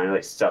then they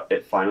finally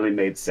it finally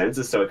made sense,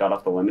 and so it got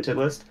off the limited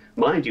list.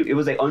 Mind you, it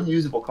was an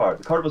unusable card.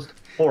 The card was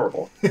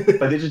horrible,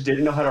 but they just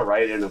didn't know how to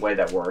write it in a way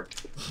that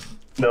worked.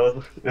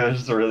 That was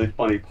just a really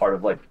funny part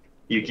of like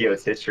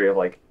Yu-Gi-Oh's history of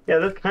like, yeah,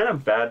 this kind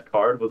of bad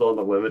card was on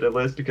the limited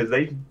list because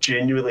they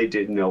genuinely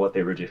didn't know what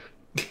they were doing.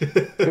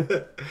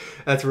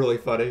 That's really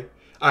funny.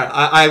 All right,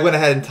 I went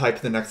ahead and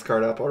typed the next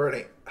card up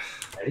already.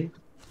 Ready?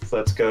 So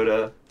let's go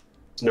to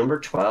number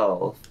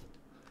 12.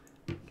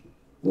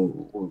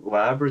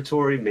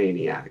 Laboratory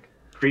Maniac.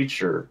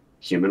 Creature.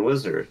 Human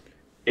Wizard.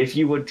 If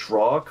you would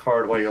draw a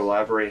card while your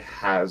library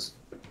has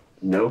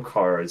no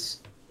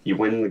cards, you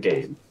win the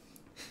game.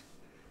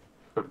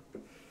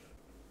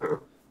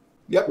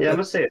 Yep. Yeah, I'm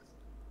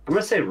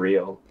gonna say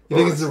real. You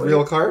think it's a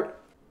real card?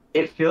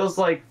 It feels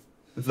like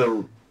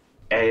the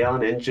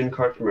Aeon Engine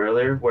card from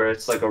earlier, where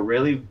it's like a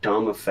really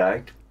dumb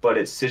effect, but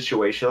it's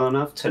situational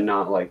enough to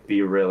not like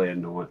be really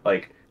annoying,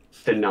 like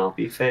to not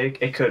be fake.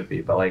 It could be,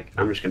 but like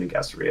I'm just gonna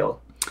guess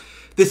real.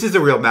 This is a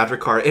real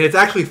Magic card, and it's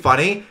actually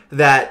funny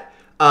that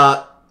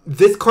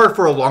this card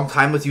for a long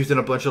time was used in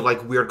a bunch of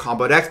like weird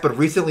combo decks, but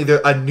recently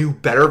a new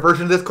better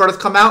version of this card has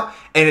come out,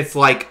 and it's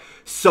like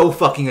so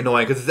fucking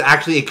annoying because it's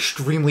actually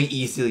extremely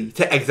easy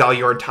to exile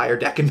your entire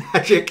deck in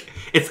Magic.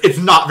 It's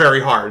not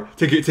very hard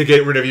to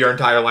get rid of your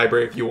entire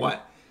library if you want,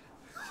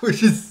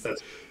 which is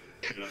that's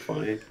kind of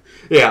funny.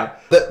 Yeah,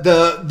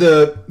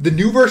 the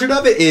new version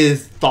of it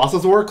is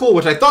Thassa's Oracle,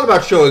 which I thought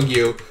about showing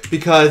you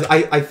because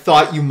I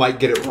thought you might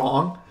get it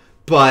wrong,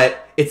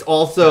 but it's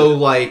also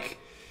like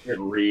it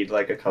read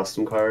like a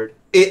custom card.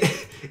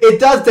 It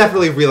does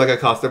definitely read like a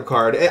custom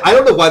card. I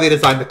don't know why they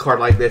designed the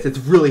card like this. It's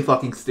really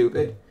fucking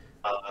stupid.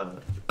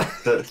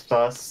 The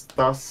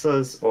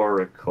Thassa's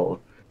Oracle.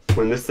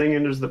 When this thing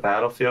enters the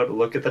battlefield,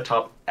 look at the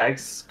top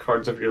X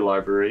cards of your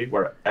library,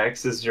 where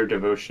X is your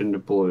devotion to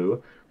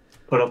blue.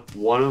 Put up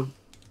one of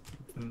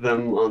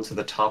them onto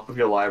the top of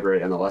your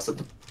library and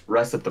the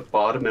rest at the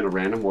bottom in a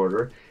random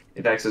order.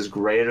 If X is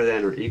greater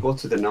than or equal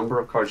to the number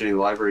of cards in your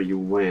library, you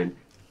win.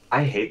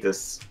 I hate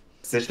this.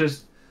 It's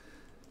just...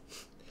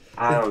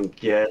 I don't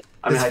get...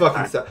 It's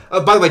fucking stuff.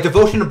 By the way,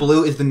 devotion to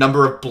blue is the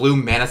number of blue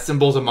mana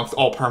symbols amongst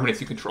all permanents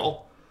you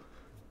control.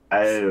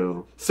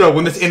 Oh. So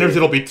when this enters,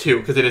 it'll be 2,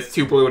 because it is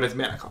 2 blue in its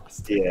mana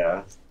cost.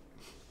 Yeah.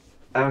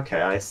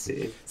 Okay, I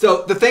see.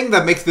 So the thing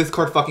that makes this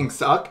card fucking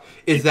suck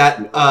is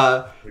that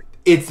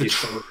it's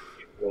the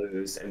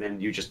lose, and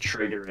then you just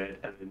trigger it,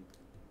 and then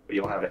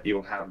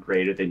you'll have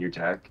greater than your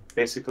deck,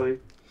 basically.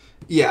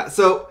 Yeah,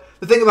 so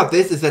the thing about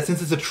this is that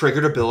since it's a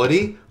triggered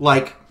ability,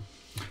 like,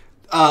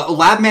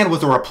 Labman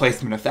was a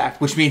replacement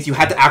effect, which means you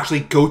had to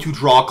actually go to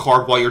draw a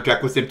card while your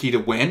deck was empty to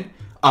win,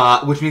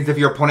 which means if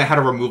your opponent had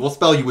a removal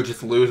spell, you would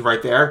just lose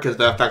right there because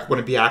the effect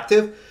wouldn't be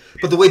active.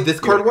 But the way this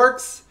card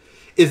works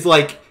is,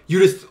 like, you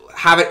just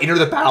have it enter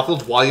the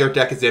battlefield while your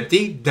deck is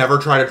empty, never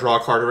try to draw a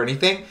card or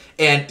anything,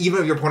 and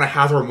even if your opponent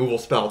has a removal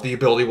spell, the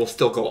ability will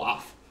still go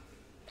off.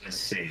 I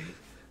see.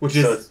 Which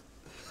is...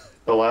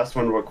 The last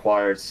one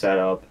required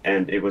setup,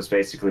 and it was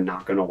basically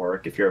not going to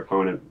work if your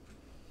opponent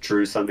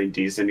drew something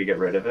decent to get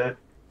rid of it.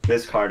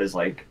 This card is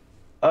like,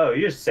 oh,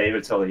 you just save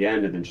it till the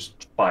end and then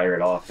just fire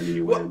it off and then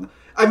you win.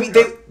 I mean,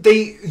 the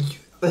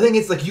thing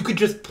is, like, you could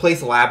just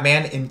place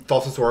Labman in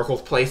Falsus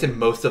Oracle's place in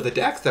most of the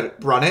decks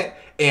that run it,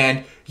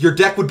 and your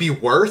deck would be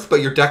worse,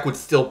 but your deck would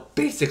still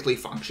basically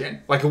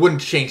function. Like, it wouldn't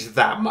change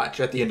that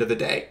much at the end of the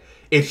day.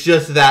 It's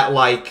just that,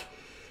 like,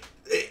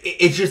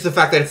 it's just the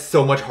fact that it's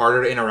so much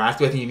harder to interact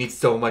with, and you need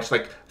so much,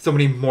 like, so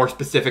many more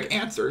specific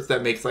answers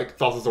that makes, like,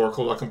 Falsus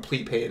Oracle a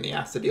complete pain in the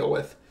ass to deal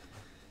with.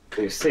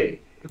 I see.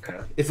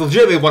 Okay. It's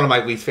legitimately one of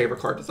my least favorite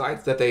card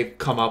designs that they've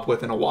come up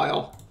with in a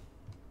while.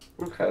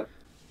 Okay.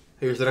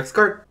 Here's the next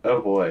card.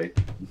 Oh boy.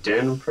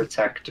 Den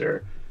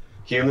Protector.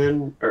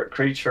 Human, or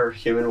creature,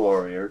 human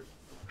warrior.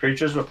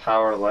 Creatures with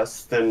power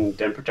less than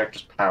Den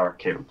Protector's power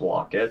can't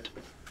block it.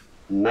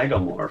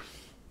 Megamorph.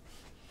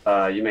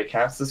 You may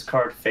cast this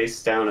card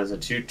face down as a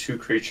 2/2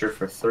 creature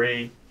for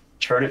 3.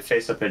 Turn it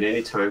face up at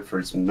any time for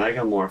its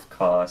Megamorph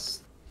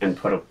cost, and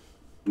put a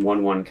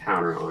 1/1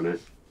 counter on it.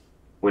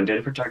 When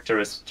Den Protector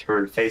is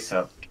turned face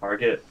up,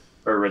 target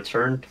or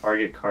return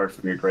target card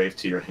from your grave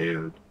to your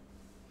hand.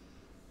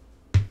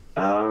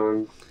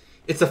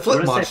 It's a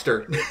flip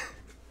monster.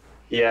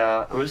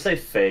 Yeah, I'm gonna say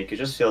fake. It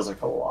just feels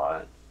like a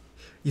lot.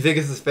 You think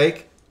this is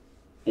fake?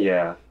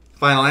 Yeah.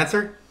 Final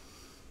answer?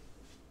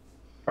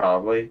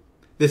 Probably.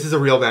 This is a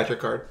real Magic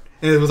card.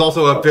 And it was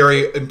also a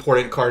very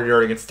important card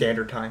during its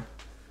standard time.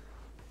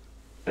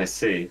 I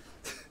see.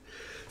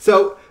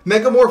 So,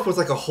 Megamorph was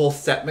like a whole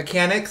set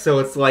mechanic, so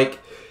it's like...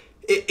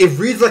 It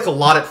reads like a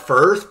lot at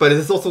first, but it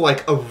is also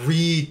like a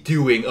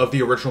redoing of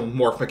the original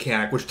Morph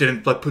mechanic, which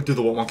didn't like do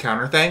the 1/1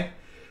 counter thing.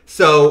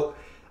 So,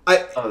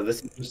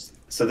 this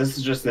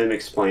is just them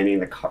explaining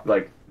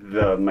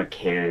the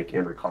mechanic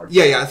in the card.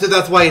 Yeah. So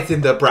that's why it's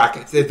in the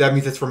brackets. That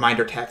means it's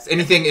reminder text.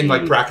 Anything in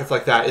like brackets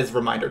like that is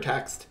reminder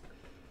text.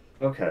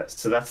 Okay,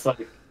 so that's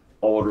like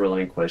old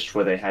Relinquished,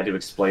 where they had to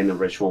explain the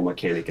ritual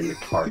mechanic in the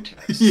card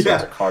text. Yeah. So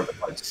it's a card with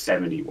like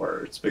 70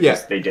 words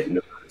because they didn't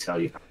know how to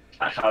tell you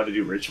how to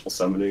do ritual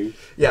summoning.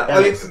 Yeah,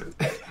 I mean,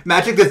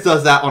 Magic just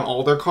does that on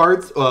all their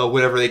cards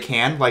whenever they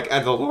can, like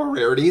at the lower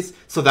rarities.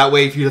 So that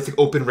way, if you just like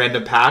open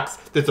random packs,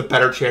 there's a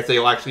better chance that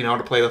you'll actually know how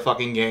to play the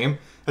fucking game,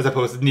 as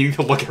opposed to needing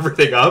to look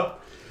everything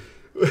up.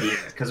 Yeah,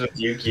 because with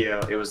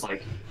Yugioh, it was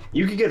like,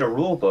 you could get a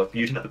rule book, but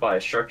you'd have to buy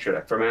a structure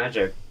deck. For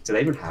Magic, do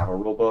they even have a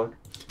rule book?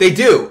 They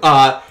do.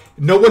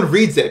 No one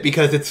reads it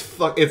because it's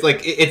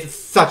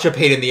such a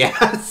pain in the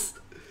ass.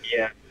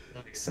 Yeah,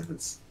 that makes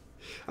sense.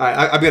 Alright,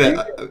 I'm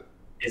gonna...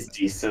 It's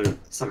decent.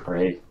 It's not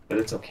great, but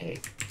it's okay.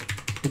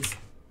 It's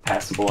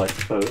passable, I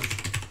suppose.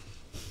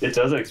 It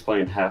doesn't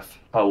explain how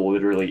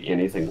literally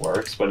anything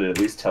works, but it at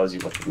least tells you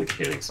what the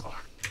mechanics are.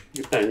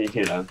 And,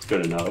 it's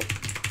good enough.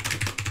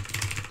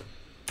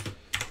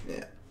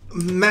 Yeah.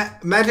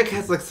 Magic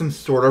has like some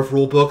sort of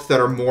rule books that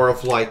are more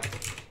of like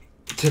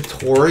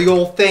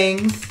tutorial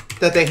things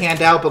that they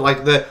hand out, but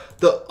like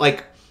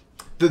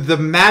the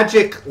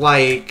Magic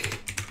like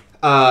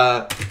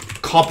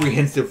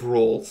comprehensive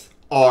rules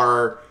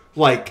are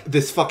like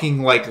this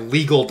fucking like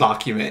legal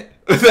document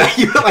that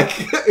you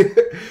like.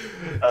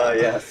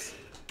 Yes.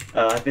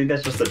 I think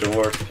that's just a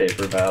dwarf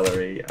paper,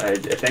 Valerie. I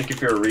think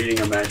if you're reading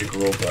a Magic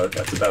rulebook,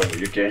 that's about what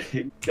you're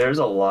getting. There's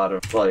a lot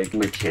of like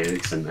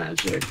mechanics in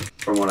Magic,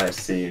 from what I've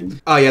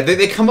seen. Oh yeah,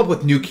 they come up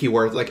with new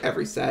keywords like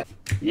every set.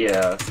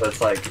 Yeah, so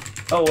it's like,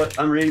 oh, what?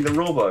 I'm reading the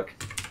rulebook.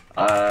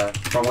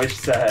 From which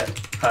set?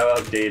 How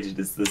outdated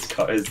is this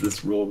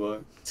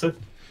rulebook? So,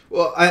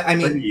 well, I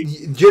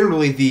mean,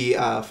 generally the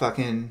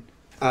fucking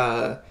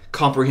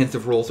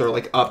comprehensive rules are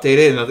like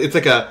updated, and it's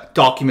like a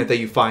document that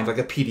you find, like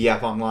a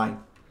PDF online.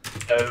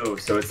 Oh,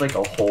 so it's like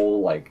a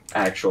whole like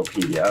actual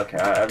PDF. Okay,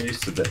 I'm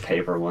used to the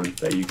paper ones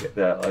that you get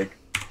that like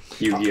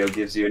Yu-Gi-Oh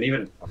gives you, and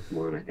even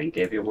one I think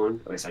gave you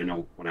one. At least I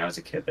know when I was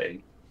a kid they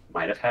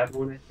might have had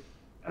one.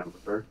 I don't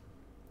remember.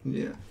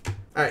 Yeah.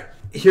 All right.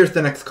 Here's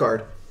the next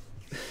card.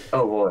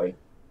 Oh boy,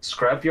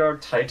 Scrapyard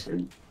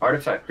Titan,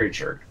 artifact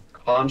creature,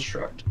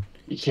 construct.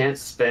 You can't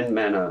spend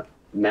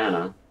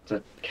mana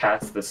to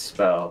cast this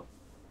spell.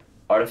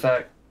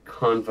 Artifact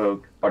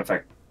convoke,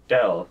 artifact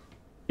delve.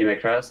 You may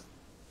cast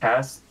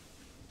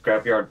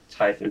Scrapyard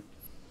Titan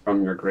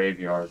from your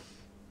graveyard.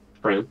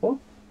 Trample?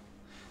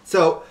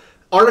 So,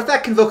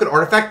 Artifact Convoke and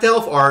Artifact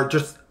Delve are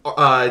just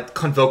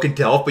Convoke and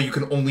Delve, but you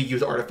can only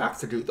use artifacts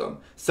to do them.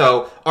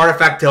 So,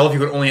 Artifact Delve, you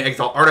can only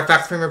exile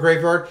artifacts from your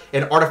graveyard,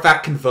 and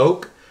Artifact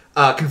Convoke,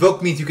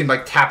 Convoke means you can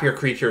like tap your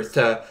creatures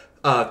to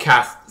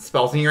cast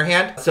spells in your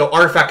hand. So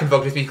artifact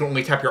convoke just means you can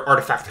only tap your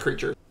artifact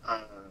creatures.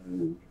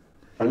 I'm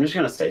just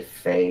gonna say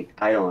fake.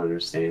 I don't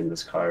understand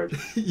this card.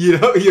 You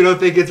don't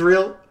think it's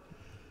real?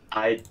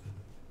 I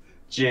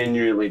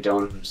genuinely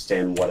don't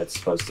understand what it's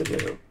supposed to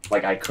do.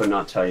 Like, I could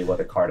not tell you what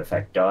the card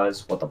effect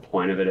does, what the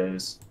point of it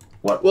is.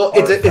 Well,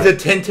 it's a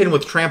 10/10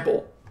 with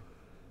trample.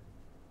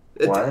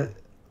 What?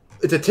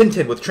 It's a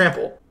 10/10 with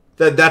trample.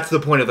 That's the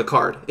point of the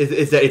card.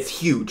 Is that it's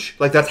huge.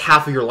 Like that's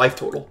half of your life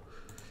total,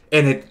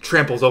 and it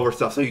tramples over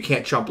stuff, so you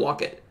can't chump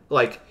block it.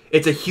 Like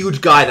it's a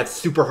huge guy that's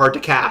super hard to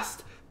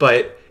cast,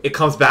 but it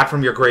comes back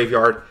from your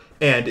graveyard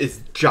and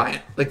is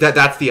giant. Like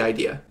that's the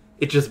idea.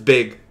 It's just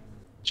big.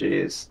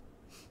 Jeez.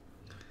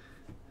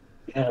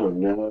 I don't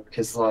know,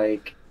 because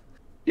like,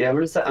 yeah,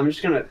 I'm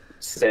just gonna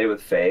stay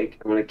with fake.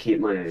 I'm gonna keep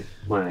my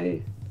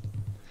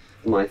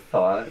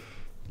thought,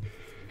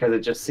 because it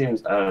just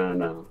seems, I don't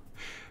know.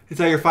 Is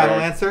that your final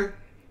answer?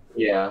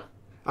 Yeah.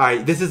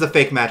 Alright, this is a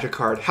fake magic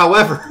card.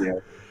 However, yeah.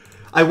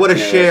 I want to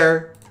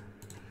share...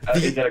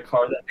 Is that a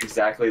card that's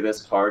exactly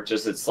this card,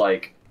 just it's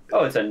like,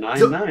 oh, it's a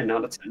 9/9,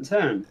 not a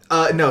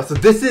 10/10. No, so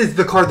this is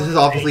the card this is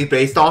obviously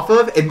based off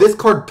of, and this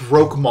card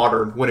broke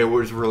Modern when it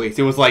was released.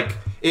 It was like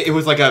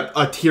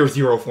a tier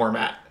 0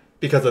 format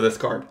because of this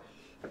card.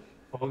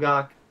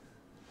 Hogak,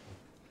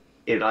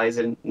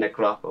 Elizen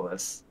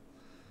Necropolis,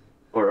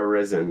 or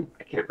Arisen.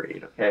 I can't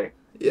read, okay?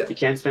 Yeah. You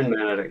can't spend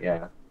mana to,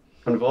 yeah.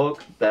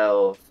 Convoke,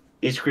 Delve.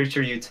 Each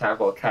creature you tap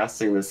while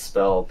casting this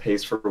spell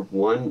pays for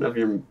one of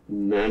your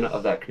mana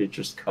of that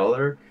creature's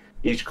color.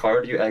 Each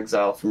card you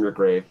exile from your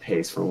grave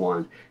pays for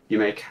one. You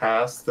may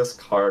cast this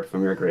card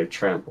from your grave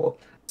trample.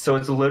 So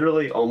it's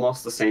literally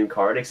almost the same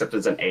card, except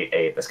it's an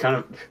 8/8. That's kind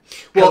of...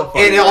 Well,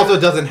 and it also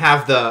doesn't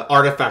have the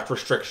artifact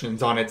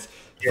restrictions on its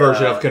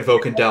version of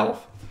Convoke and Delve.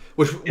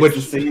 Which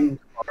the same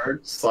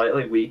card,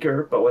 slightly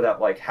weaker, but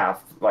without like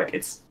half... Like,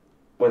 it's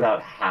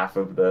without half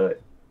of the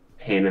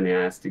pain in the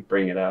ass to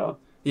bring it out.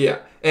 Yeah,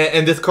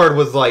 and this card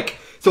was like...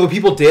 So what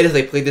people did is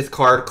they played this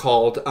card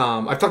called...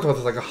 I've talked about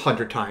this like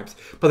 100 times.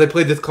 But they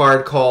played this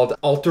card called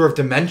Altar of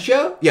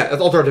Dementia. Yeah,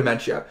 it's Altar of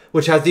Dementia.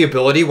 Which has the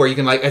ability where you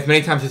can, like, as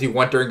many times as you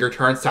want during your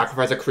turn,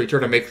 sacrifice a creature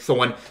to make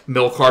someone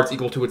mill cards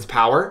equal to its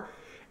power.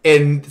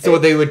 And so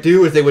what they would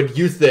do is they would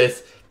use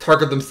this,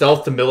 target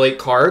themselves to mill 8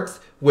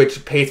 cards,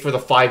 which pays for the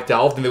 5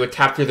 delve. Then they would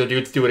tap through their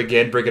dudes, do it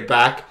again, bring it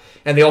back.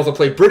 And they also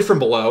played Bridge from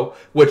Below,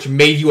 which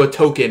made you a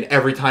token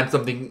every time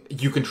something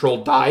you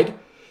controlled died.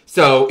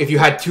 So if you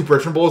had 2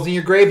 Bridge from Belows in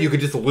your grave, you could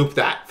just loop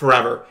that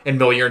forever and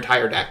mill your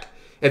entire deck.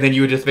 And then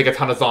you would just make a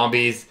ton of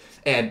zombies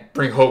and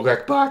bring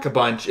Hogak back a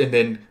bunch and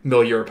then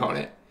mill your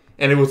opponent.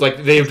 And it was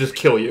like, they would just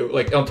kill you,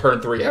 like, on turn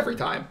 3 every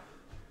time.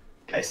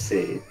 I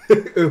see.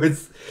 It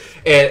was...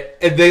 And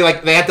they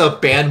had to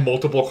ban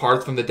multiple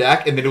cards from the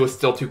deck, and then it was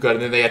still too good,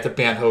 and then they had to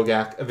ban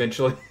Hogak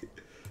eventually.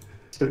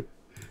 It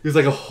was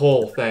like a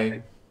whole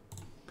thing.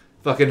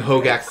 Fucking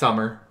Hogak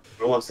Summer.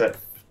 Almost that.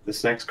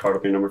 This next card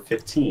will be number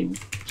 15,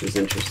 which is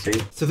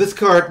interesting. So this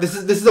card, this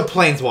is a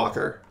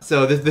Planeswalker.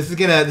 So this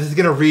is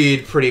gonna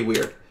read pretty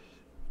weird.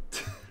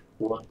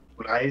 What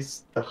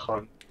is the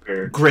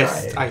hunger?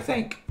 Grist, I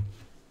think.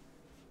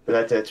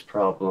 That's its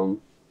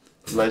problem.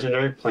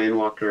 Legendary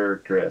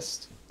Planeswalker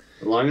Grist.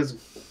 As long as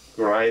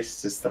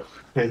Grist is the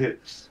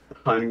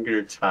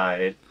hunger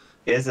tide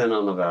isn't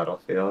on the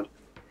battlefield,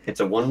 it's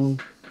a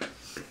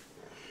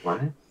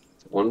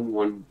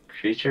 1/1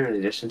 creature in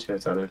addition to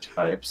its other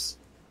types.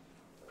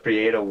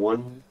 Create a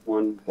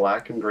 1/1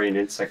 black and green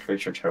insect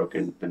creature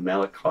token and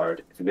mail a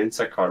card. If an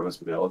insect card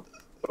was milled,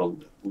 put a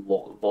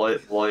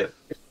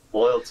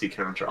loyalty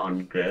counter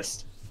on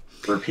Grist.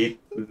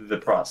 Repeat the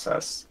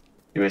process.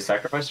 You may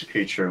sacrifice a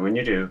creature. When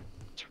you do,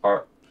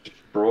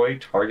 destroy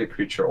target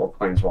creature or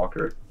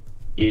planeswalker.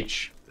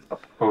 Each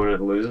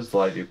opponent loses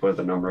life equal to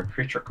the number of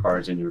creature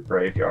cards in your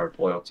graveyard.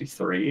 Loyalty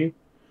 3.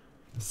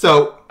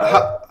 So,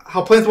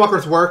 how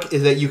Planeswalkers work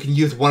is that you can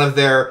use one of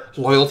their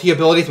loyalty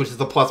abilities, which is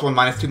the +1,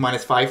 -2,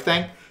 -5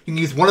 thing. You can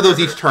use one of those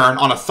each turn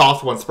on a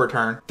soft once per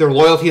turn. Their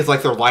loyalty is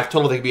like their life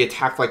total. They can be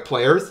attacked like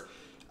players.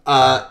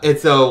 And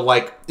so,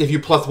 like, if you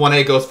 +1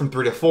 it goes from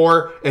 3 to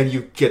 4, and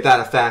you get that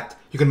effect.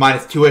 You can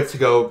 -2 it to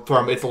go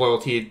from its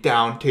loyalty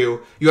down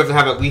to... You have to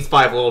have at least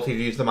 5 loyalty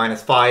to use the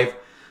 -5.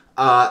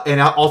 And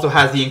it also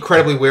has the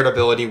incredibly weird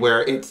ability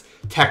where it's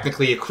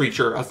technically a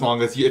creature as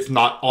long as it's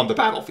not on the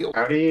battlefield.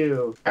 How do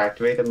you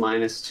activate the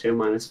 -2,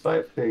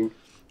 -5 thing?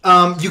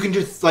 You can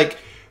just, like,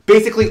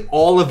 basically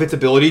all of its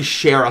abilities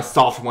share a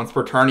soft once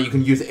per turn. You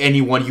can use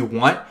any one you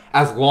want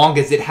as long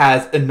as it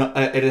has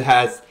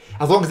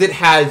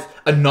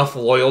enough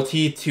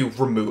loyalty to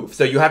remove.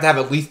 So you have to have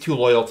at least 2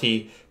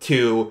 loyalty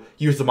to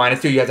use the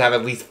 -2. You have to have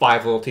at least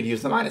 5 loyalty to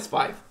use the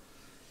 -5.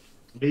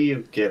 How do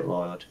you get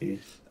loyalty?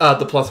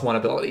 The +1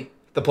 ability.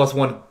 The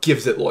 +1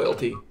 gives it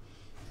loyalty.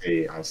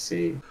 I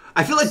see.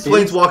 I feel like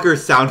Planeswalkers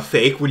sound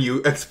fake when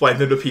you explain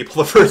them to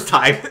people the first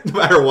time, no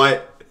matter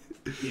what.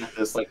 Yeah,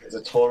 it's like it's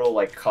a total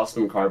like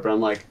custom card, but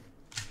I'm like,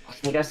 I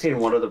think I've seen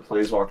one other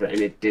Planeswalker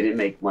and it didn't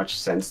make much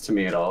sense to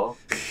me at all.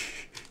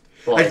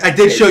 Like, I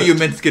did show you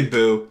Minsc and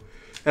Boo.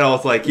 And I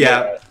was like,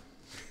 yeah.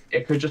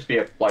 It could just be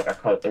it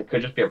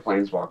could just be a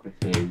planeswalker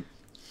theme.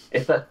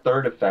 It's that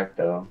third effect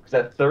though, because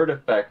that third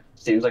effect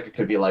seems like it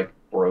could be like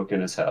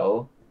broken as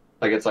hell.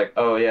 Like it's like,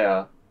 oh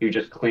yeah, you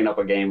just clean up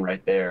a game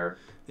right there.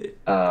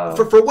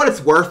 For what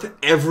it's worth,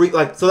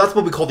 so that's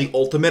what we call the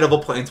ultimate of a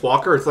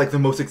planeswalker. It's like the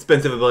most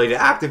expensive ability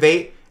to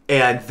activate,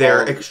 and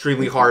they're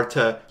extremely hard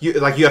to you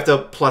have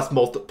to plus them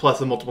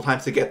multiple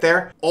times to get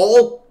there.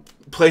 All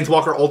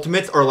planeswalker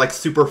ultimates are like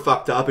super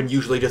fucked up and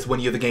usually just win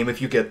you the game if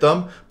you get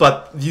them,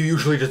 but you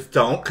usually just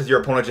don't because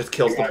your opponent just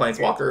kills the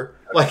planeswalker.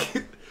 Like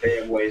they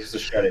have ways to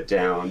shut it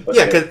down, but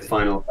yeah, the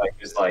final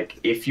effect is like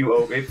if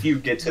you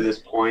get to this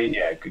point,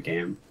 yeah, good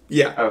game.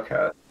 Yeah.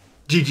 Okay.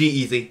 GG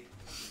easy.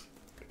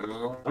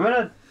 I'm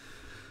gonna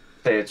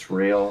say it's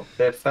real.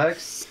 The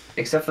effects,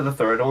 except for the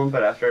third one,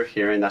 but after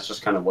hearing that's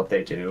just kind of what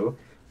they do,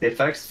 the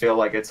effects feel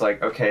like it's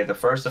like, okay, the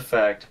first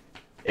effect,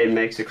 it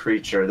makes a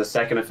creature. The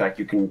second effect,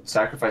 you can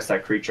sacrifice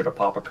that creature to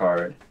pop a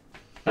card.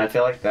 And I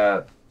feel like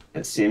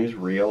it seems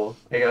real,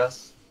 I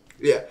guess.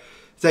 Yeah.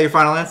 Is that your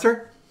final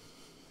answer?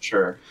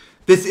 Sure.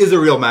 This is a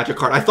real Magic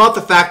card. I thought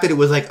the fact that it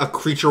was like a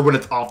creature when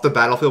it's off the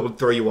battlefield would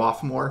throw you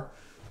off more.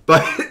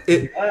 But I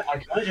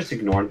kind of just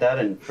ignored that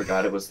and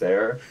forgot it was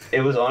there. It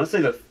was honestly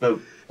the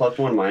 +1,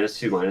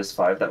 -2,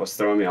 -5 that was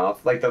throwing me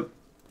off. Like the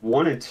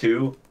 1 and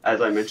 2,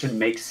 as I mentioned,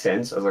 makes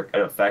sense as like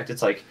an effect.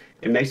 It's like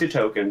it makes a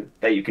token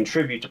that you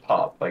contribute to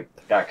pop. Like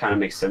that kind of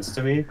makes sense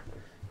to me.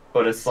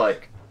 But it's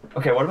like,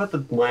 okay, what about the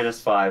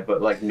 -5?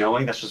 But like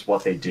knowing that's just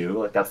what they do,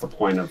 like that's the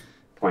point of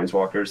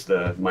Planeswalkers,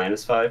 the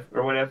 -5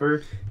 or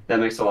whatever. That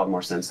makes a lot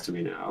more sense to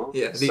me now.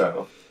 Yeah.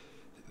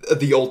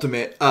 The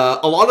ultimate.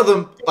 A lot of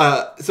them.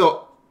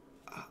 So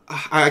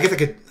I guess I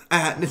could.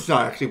 It's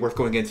not actually worth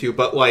going into,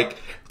 but like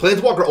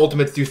Planeswalker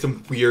Ultimates do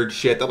some weird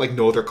shit that like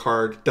no other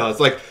card does.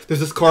 Like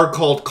there's this card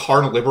called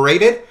Karn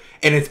Liberated,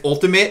 and it's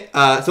ultimate.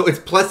 So it's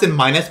plus and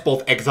minus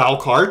both exile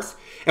cards.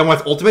 And what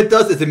its ultimate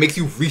does is it makes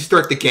you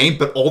restart the game,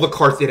 but all the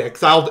cards it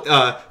exiled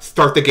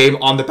start the game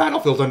on the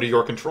battlefield under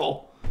your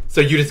control.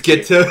 So you just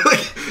get to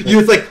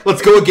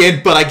let's go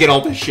again, but I get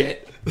all this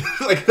shit.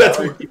 Like that's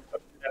weird.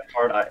 That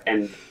card,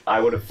 I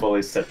would have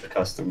fully set the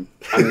custom.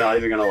 I'm not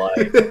even gonna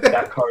lie.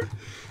 That card.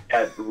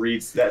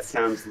 That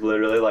sounds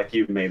literally like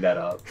you made that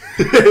up.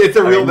 It's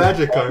a real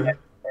Magic card.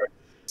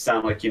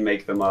 Sound like you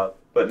make them up,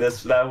 but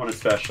that one is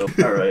special.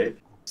 All right.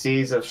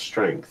 Seas of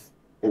Strength,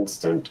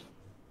 instant.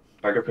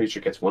 Target creature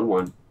gets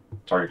 1/1.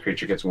 Target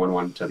creature gets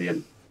 1/1 to the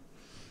end.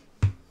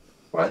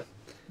 What?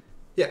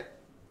 Yeah.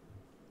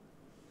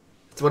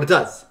 That's what it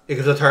does. It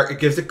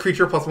gives a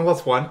creature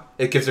 +1/+1.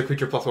 It gives a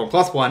creature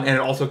 +1/+1, and it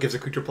also gives a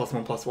creature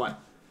 +1/+1.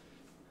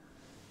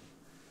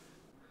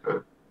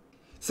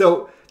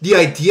 So the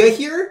idea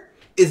here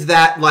is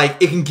that like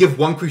it can give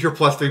one creature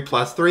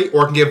 +3/+3,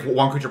 or it can give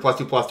one creature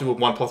 +2/+2 with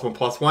 1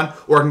 +1/+1,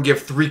 or it can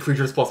give three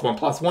creatures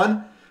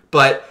 +1/+1.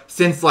 But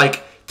since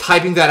like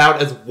typing that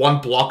out as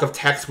one block of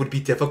text would be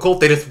difficult,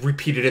 they just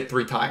repeated it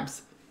 3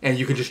 times, and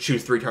you can just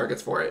choose 3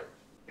 targets for it.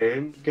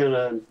 I'm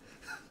gonna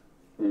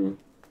let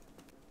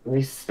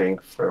me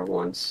think for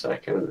 1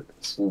 second.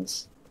 This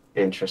one's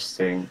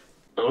interesting.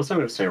 Unless I'm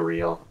gonna say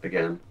real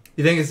again.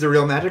 You think it's a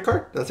real Magic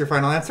card? That's your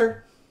final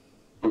answer?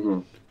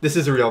 Mm-hmm. This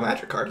is a real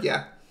Magic card,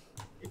 yeah.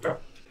 Okay.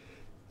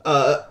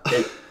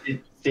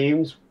 It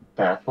seems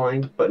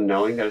baffling, but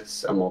knowing that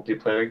it's a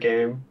multiplayer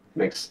game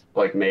made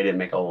it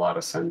make a lot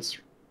of sense.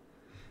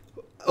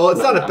 Well,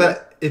 it's not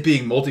about it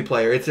being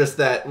multiplayer. It's just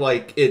that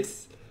like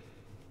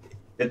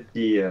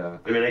yeah.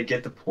 I mean, I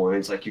get the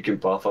points. Like you can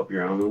buff up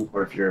your own,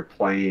 or if you're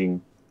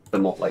playing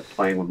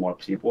playing with more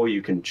people,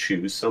 you can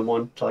choose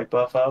someone to like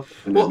buff up,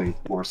 and that makes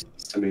more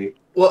sense to me.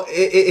 Well,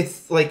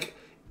 it's like.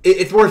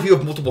 It's more if you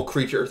have multiple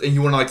creatures and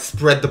you want to like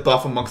spread the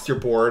buff amongst your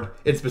board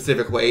in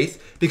specific ways.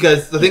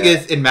 Because the thing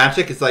is, in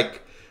Magic, it's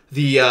like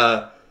the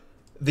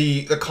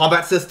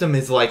combat system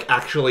is like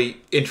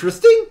actually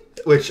interesting,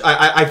 which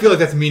I feel like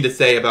that's mean to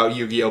say about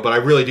Yu-Gi-Oh, but I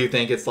really do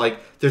think it's like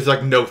there's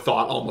like no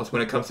thought almost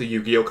when it comes to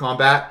Yu-Gi-Oh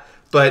combat.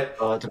 But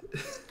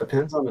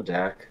depends on the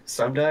deck.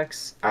 Some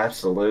decks,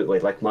 absolutely.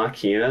 Like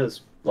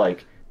Machina's,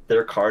 like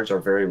their cards are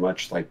very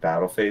much like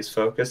battle phase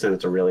focused, and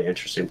it's a really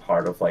interesting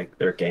part of like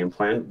their game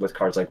plan with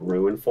cards like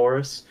Ruin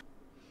Forest.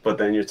 But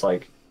then it's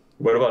like,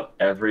 what about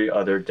every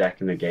other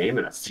deck in the game?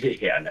 And it's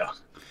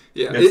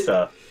it's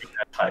a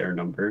higher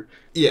number.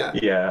 Yeah,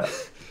 yeah.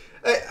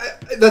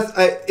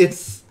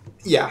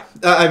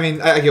 I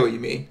mean, I get what you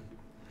mean.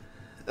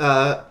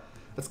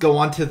 Let's go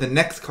on to the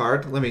next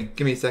card.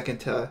 Give me a second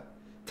to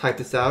type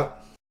this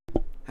out.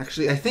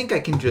 Actually, I think I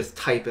can just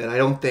type it. I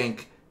don't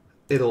think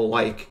it'll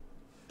like.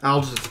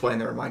 I'll just explain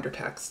the reminder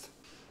text.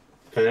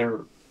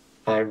 For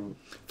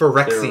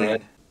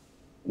Rexine.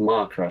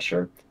 Maw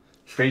Crusher.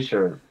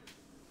 Creature.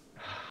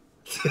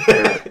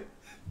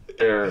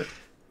 They're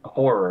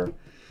horror.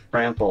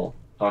 Trample.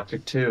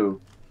 Toxic 2.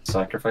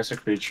 Sacrifice a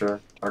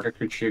creature. Target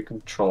creature you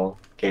control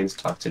gains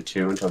Toxic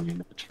 2 until the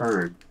end of the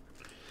turn.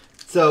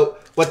 So,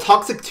 what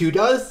Toxic 2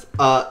 does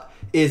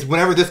is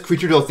whenever this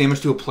creature deals damage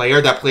to a player,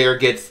 that player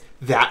gets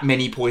that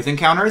many poison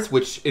counters,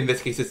 which in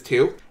this case is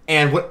 2.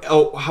 And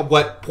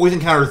what poison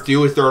counters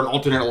do is they're an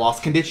alternate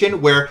loss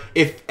condition where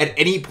if at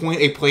any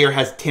point a player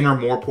has 10 or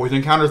more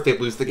poison counters, they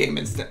lose the game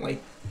instantly.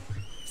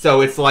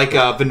 So it's like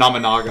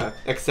Venomenaga,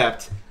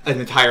 except an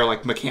entire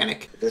like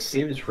mechanic. This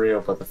seems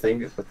real, but the thing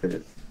with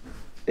it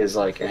is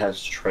like it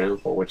has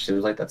trample, which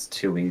seems like that's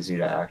too easy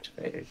to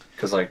activate.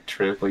 Because like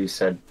trample, you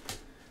said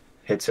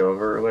hits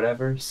over or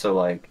whatever, so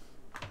like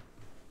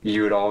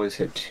you would always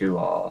hit 2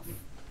 off.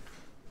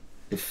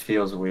 It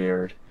feels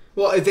weird.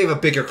 Well, if they have a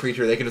bigger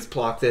creature, they can just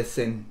block this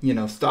and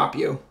stop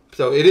you.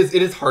 So it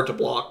is hard to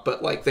block,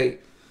 but like they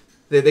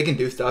can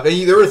do stuff.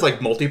 And there is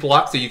like multi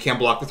block, so you can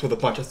block this with a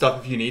bunch of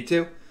stuff if you need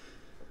to.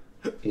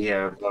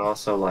 Yeah, but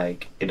also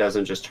like it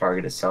doesn't just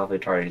target itself;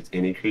 it targets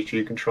any creature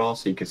you control.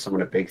 So you can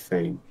summon a big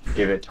thing,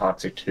 give it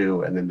Toxic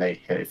 2, and then they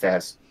hit. If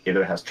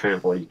it has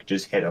trample, you can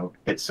just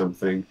hit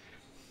something,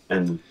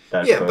 and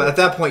that's but at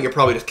that point you're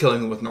probably just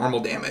killing them with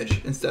normal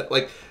damage instead.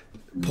 Like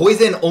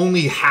poison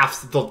only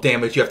halves the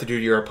damage you have to do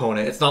to your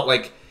opponent. It's not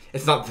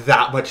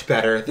that much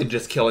better than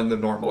just killing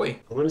them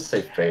normally. I'm gonna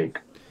say fake.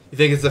 You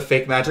think it's a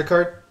fake magic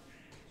card?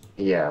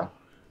 Yeah.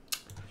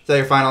 Is that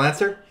your final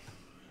answer?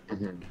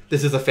 Mm-hmm.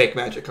 This is a fake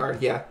magic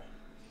card, yeah.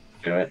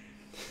 Do it.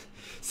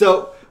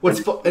 So what's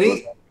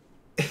funny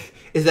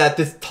is that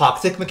this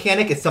toxic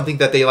mechanic is something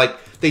that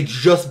they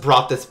just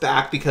brought this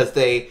back because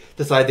they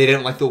decided they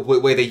didn't like the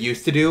way they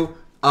used to do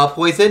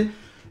poison.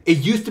 It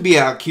used to be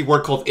a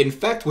keyword called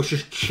infect, which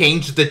just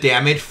changed the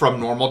damage from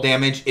normal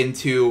damage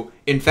into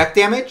infect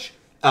damage.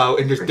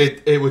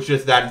 It was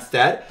just that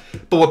instead.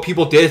 But what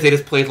people did is they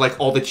just played like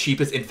all the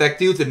cheapest infect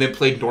dudes and then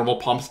played normal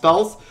pump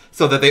spells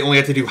so that they only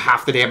had to do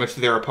half the damage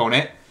to their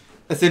opponent,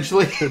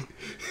 essentially.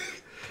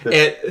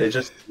 It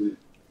just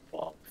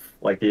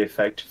like the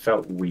effect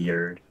felt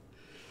weird.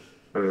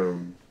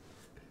 It's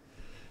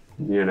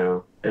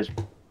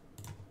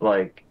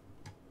like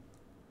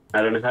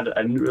I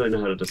didn't really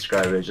know how to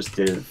describe it. It just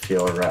didn't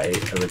feel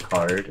right as a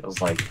card. It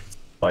was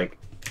like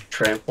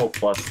trample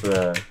plus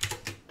the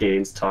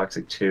gains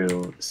toxic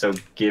 2, so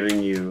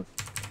giving you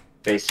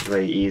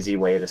basically an easy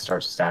way to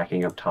start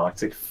stacking up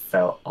toxic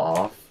felt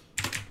off.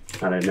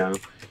 I don't know.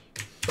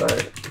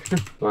 But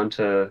on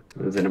to,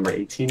 is it number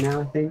 18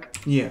 now, I think?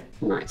 Yeah.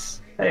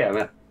 Nice. Hey,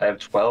 I have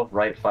 12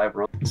 right, 5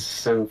 wrong.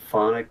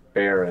 Symphonic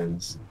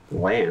Barons.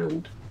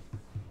 Land.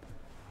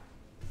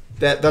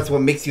 That's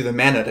what makes you the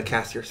mana to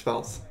cast your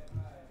spells.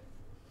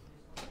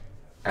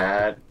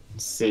 Add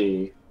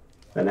C.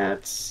 Then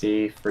add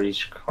C for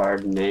each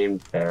card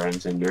named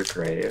Barons in your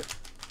grave.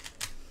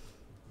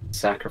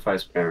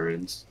 Sacrifice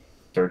Barons.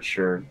 Search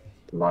your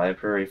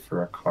library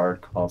for a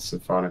card called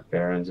Symphonic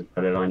Barons and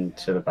put it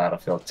onto the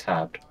battlefield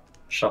tapped.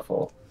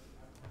 Shuffle.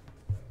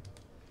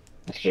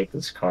 I hate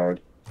this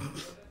card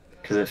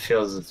because it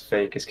feels as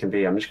fake as can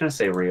be. I'm just gonna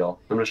say real.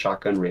 I'm gonna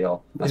shotgun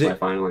real. That's my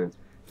final answer.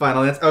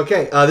 Final answer.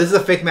 Okay, this is a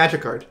fake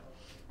magic card.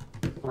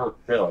 Oh,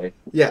 really?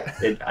 Yeah.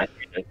 It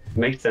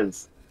makes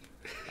sense.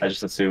 I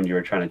just assumed you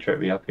were trying to trip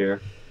me up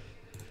here.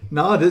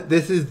 No,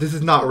 this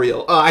is not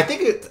real. I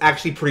think it's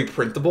actually pretty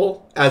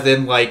printable, as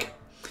in like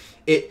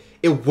it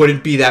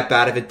wouldn't be that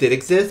bad if it did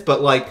exist,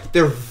 but like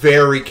they're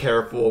very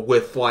careful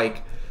with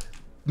like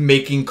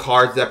making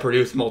cards that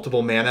produce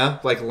multiple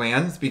mana, like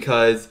lands,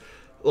 because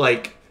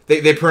like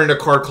they printed a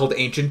card called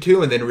Ancient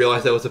 2 and then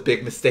realized that was a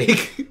big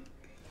mistake.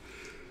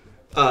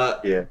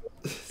 Yeah.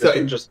 So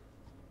it just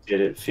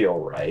didn't feel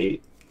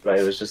right, but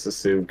it was just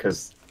assumed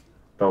because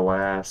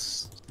I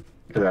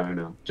don't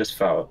know,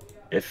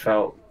 it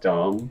felt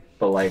dumb,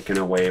 but like in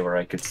a way where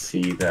I could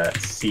see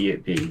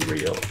it being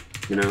real,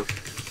 you know?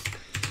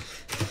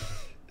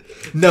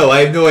 No,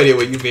 I have no idea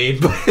what you mean,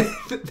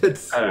 but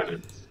that's... I don't know.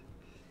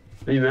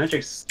 I mean,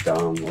 Magic's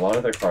dumb. A lot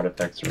of their card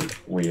effects are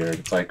weird.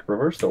 It's like,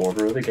 reverse the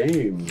order of the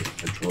game.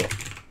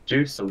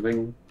 Do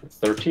something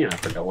 13, I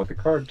forgot what the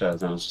card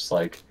does. And I was just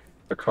like,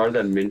 the card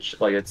that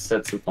it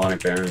said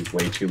Symphonic Barons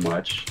way too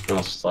much. And I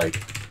was just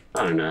like,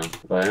 I don't know.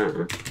 But I don't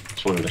know.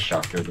 Just wanted to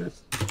shotgun it.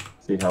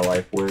 See how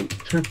life went.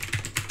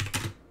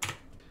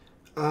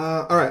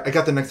 Alright, I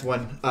got the next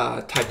one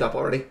typed up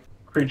already.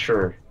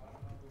 Creature.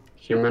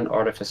 Human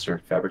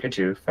Artificer. Fabricate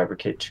 2.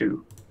 Fabricate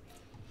 2.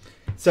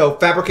 So,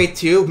 Fabricate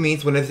 2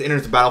 means when it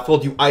enters the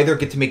battlefield, you either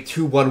get to make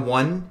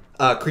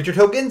 2/1/1 creature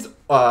tokens,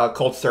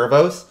 called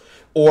servos,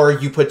 or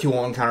you put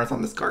 2/1 counters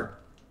on this card.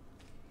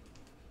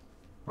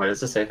 Why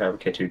does it say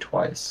Fabricate 2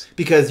 twice?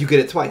 Because you get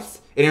it twice.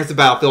 It enters the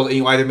battlefield, and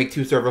you either make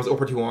 2 servos or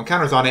put 2/1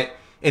 counters on it,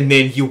 and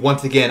then you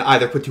once again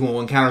either put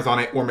 2/1 counters on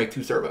it or make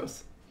 2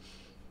 servos.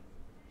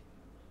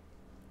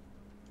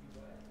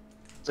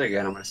 So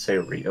again, I'm going to say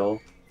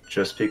real,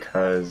 just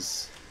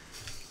because,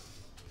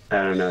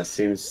 I don't know, it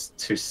seems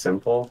too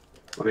simple.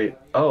 I mean,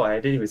 I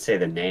didn't even say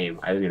the name.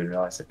 I didn't even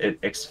realize it.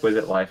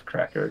 Exquisite Life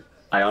Cracker.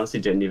 I honestly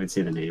didn't even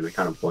see the name. It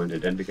kind of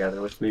blended in together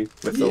with me,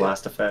 with the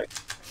last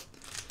effect.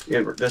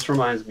 This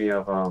reminds me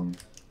of, what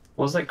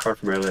was that card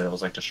from earlier that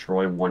was like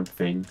destroy one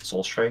thing,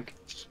 Soul Strike?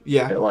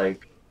 Yeah.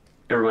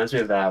 It reminds me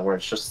of that, where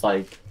it's just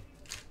like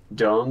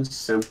dumb,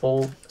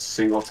 simple,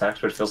 single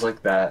text, but it feels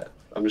like that.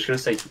 I'm just going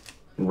to say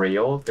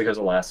real, because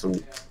the last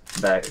one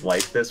that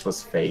like this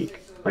was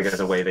fake. Like as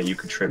a way that you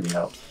could trip me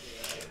up.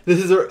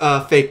 This is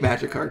a fake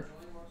magic card.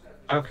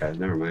 Okay,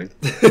 never mind.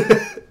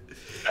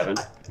 7.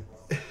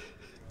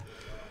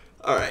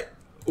 All right.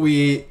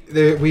 We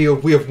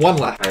have one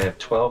left. I have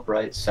 12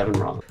 right, 7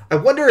 wrong. I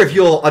wonder if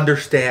you'll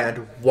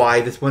understand why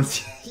this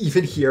one's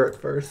even here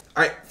at first.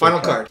 All right, final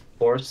card.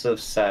 Force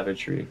of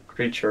Savagery.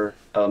 Creature,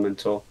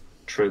 elemental,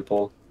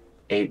 trample,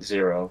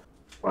 8/0.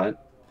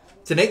 What?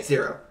 It's an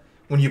 8/0.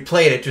 When you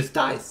play it, it just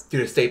dies due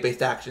to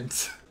state-based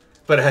actions.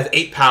 But it has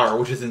 8 power,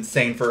 which is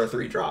insane for a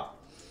 3-drop.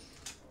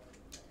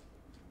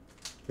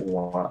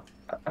 What?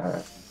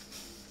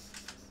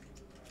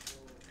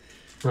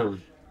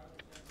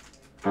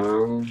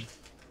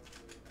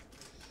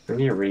 Let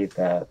me read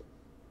that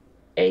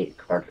 8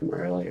 card from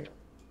earlier,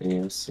 and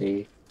you'll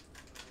see.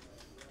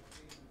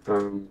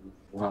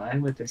 Why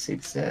would this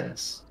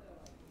exist?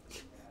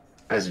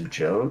 As a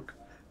joke?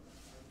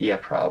 Yeah,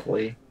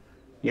 probably.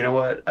 You know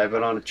what? I've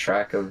been on a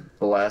track of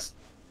the last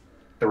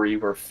 3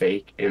 were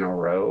fake in a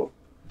row.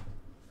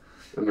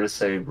 I'm gonna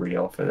say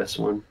real for this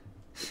one.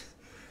 Is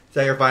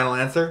that your final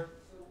answer?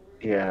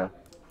 Yeah.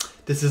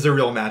 This is a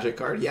real magic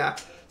card, yeah.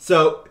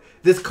 So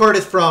this card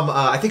is from,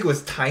 I think it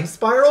was Time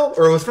Spiral,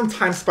 or it was from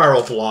Time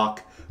Spiral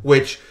Block,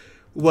 which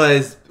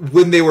was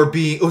when they were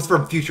it was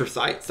from Future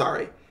Sight,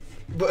 sorry.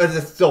 But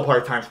it's still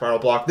part of Time Spiral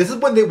Block. This is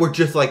when they were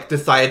just like,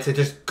 decided to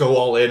just go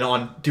all in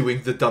on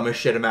doing the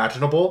dumbest shit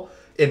imaginable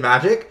in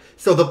Magic.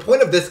 So the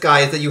point of this guy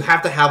is that you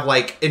have to have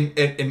like an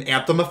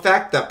Anthem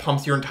effect that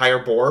pumps your entire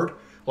board,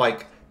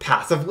 like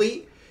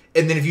passively.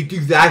 And then if you do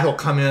that, he'll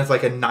come in as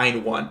like a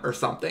 9/1 or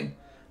something.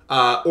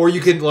 Or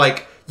you can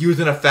like use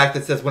an effect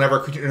that says whenever a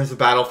creature enters the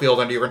battlefield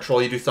under your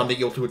control, you do something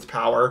equal to its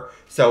power.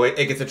 So it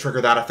gets to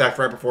trigger that effect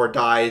right before it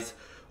dies.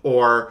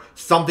 Or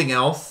something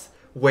else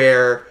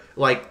where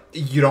like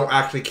you don't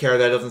actually care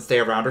that it doesn't stay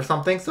around or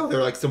something. So there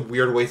are like some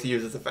weird ways to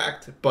use this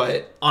effect.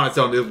 But on its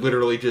own, it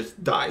literally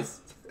just dies.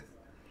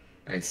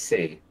 I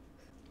see.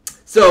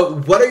 So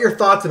what are your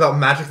thoughts about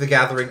Magic the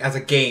Gathering as a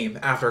game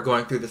after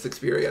going through this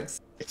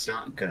experience? It's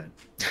not good.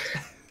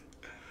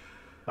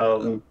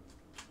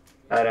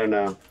 I don't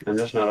know. I'm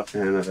just not a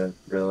fan of it,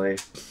 really.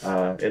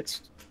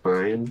 It's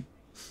fine.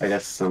 I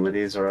guess some of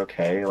these are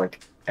okay. Like,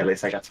 at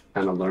least I got to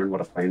kind of learn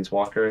what a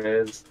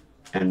Planeswalker is.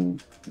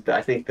 And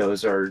I think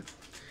those are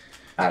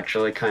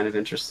actually kind of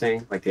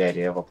interesting. Like, the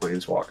idea of a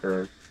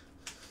Planeswalker,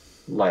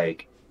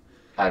 like,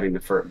 having the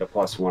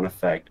 +1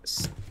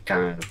 effect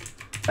kind of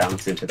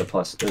bounce into the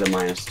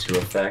 -2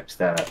 effect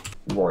that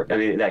work. I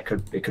mean, it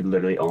could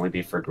literally only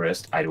be for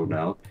Grist. I don't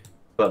know.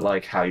 But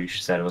like how you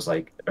said it was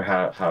like, or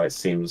how it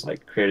seems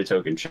like create a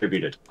token,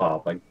 tribute it to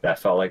pop, like that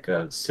felt like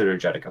a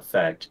synergetic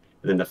effect.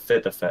 And then the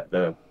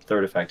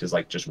third effect is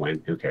like just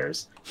win, who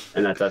cares?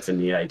 And that's a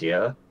neat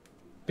idea.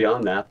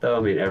 Beyond that though, I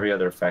mean every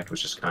other effect was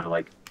just kind of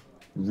like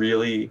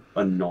really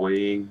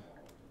annoying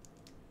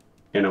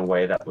in a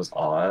way that was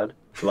odd.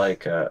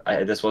 Like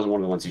this wasn't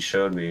one of the ones you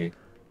showed me,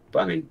 but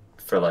I mean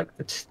for like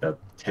the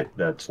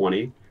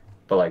 20,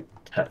 but like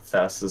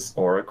Thassa's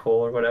Oracle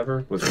or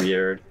whatever was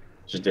weird.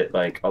 Just did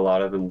like a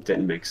lot of them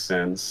didn't make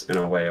sense in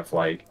a way of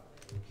like,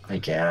 I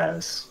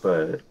guess,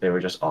 but they were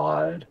just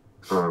odd.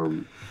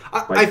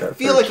 I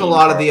feel like a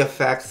lot of the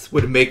effects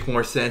would make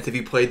more sense if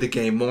you played the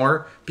game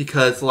more,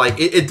 because like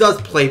it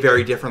does play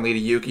very differently to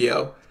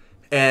Yu-Gi-Oh!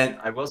 And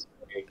I was,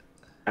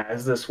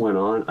 as this went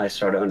on, I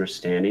started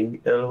understanding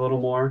it a little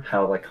more,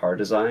 how like card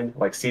design,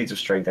 like Seeds of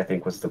Strength, I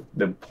think was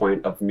the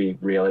point of me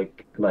really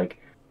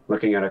like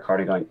looking at a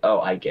card and going,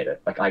 oh, I get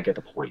it. Like I get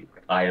the point.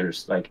 I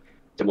understand. Like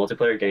the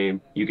multiplayer game,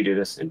 you could do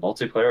this in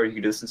multiplayer, or you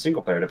could do this in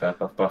single player to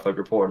buff up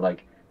your board.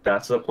 Like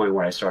that's the point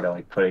where I started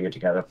like putting it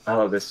together.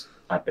 Oh, this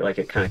like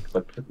it kind of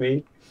clicked with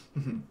me.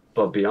 Mm-hmm.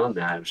 But beyond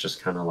that, it was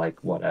just kind of like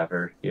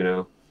whatever, you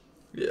know.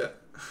 Yeah.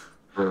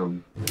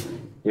 You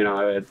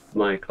know,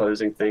 my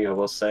closing thing, I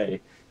will say,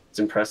 it's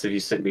impressive you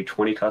sent me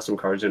 20 custom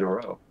cards in a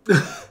row.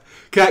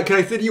 Can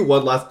I send you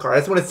one last card? I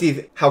just want to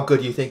see how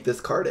good you think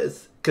this card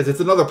is, because it's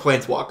another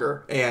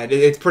Planeswalker and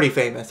it's pretty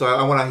famous. So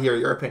I want to hear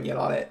your opinion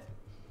on it.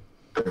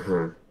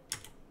 All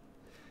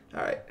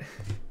right.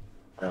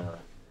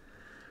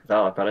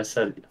 No, I thought you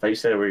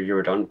said you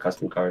were done with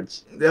custom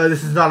cards. No,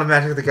 this is not a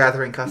Magic the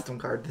Gathering custom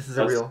card. This is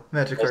a real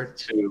Magic card.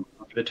 To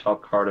the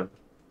top card of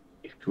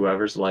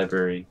whoever's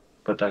library,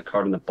 put that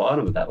card on the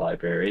bottom of that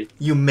library.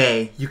 You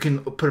may. You can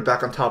put it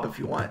back on top if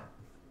you want.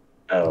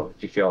 Oh,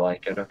 if you feel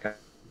like it, okay.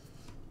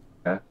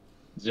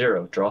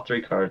 0. Draw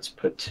 3 cards.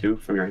 Put 2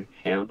 from your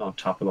hand on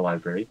top of the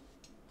library.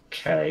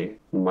 Okay.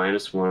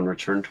 -1.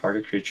 Return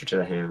target creature to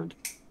the hand.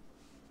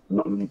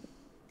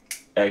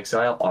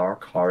 Exile all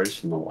cards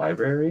from the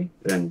library,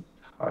 then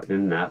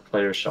that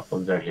player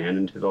shuffles their hand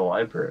into the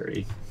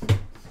library.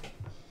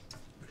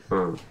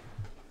 Huh.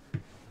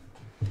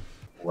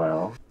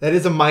 Well. That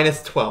is a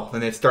 -12,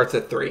 and it starts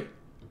at 3.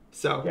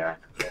 So. Yeah.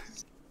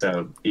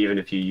 So even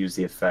if you use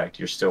the effect,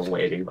 you're still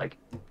waiting like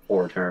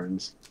 4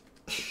 turns.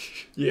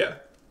 Yeah.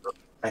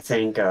 I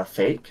think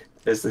fake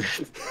is the.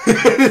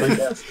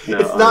 No,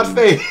 it's not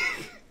fake.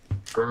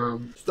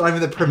 It's not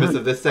even the premise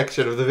of this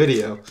section of the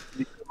video.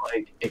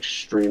 Like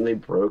extremely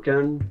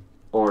broken,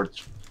 or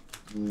it's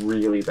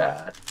really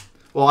bad.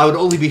 Well, I would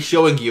only be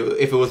showing you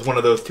if it was one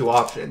of those two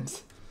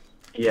options.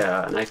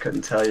 Yeah, and I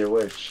couldn't tell you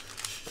which.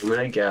 I'm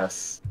gonna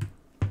guess.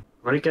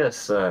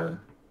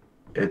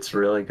 It's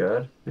really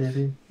good,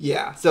 maybe?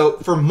 Yeah, so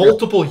for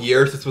multiple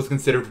years, this was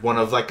considered one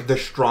of, like, the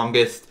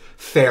strongest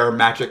fair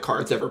Magic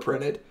cards ever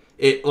printed.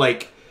 It,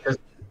 like... 'Cause,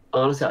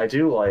 honestly, I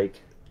do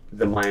like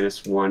the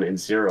 -1 and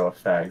 0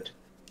 effect,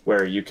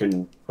 where you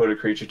can put a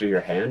creature to your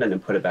hand and then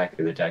put it back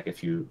in the deck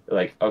if you,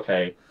 like,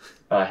 okay,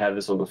 I have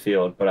this on the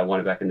field, but I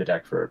want it back in the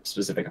deck for a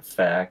specific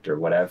effect or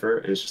whatever,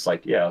 and it's just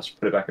like, yeah, let's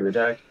put it back in the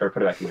deck, or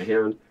put it back in my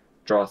hand,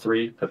 draw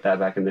 3, put that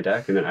back in the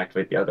deck, and then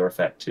activate the other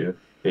effect to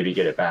maybe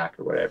get it back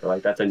or whatever.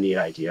 Like, that's a neat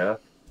idea.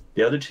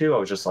 The other two, I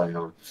was just like,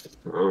 oh,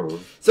 I don't know.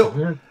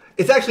 So,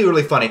 it's actually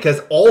really funny,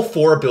 because all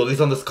 4 abilities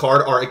on this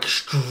card are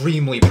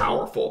extremely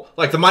powerful.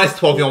 Like, the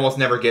 -12 you almost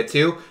never get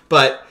to,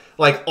 but,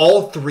 like,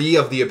 all 3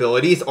 of the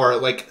abilities are,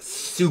 like,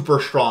 super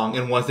strong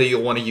and ones that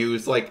you'll want to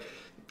use. Like,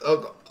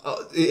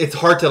 it's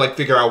hard to, like,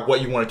 figure out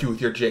what you want to do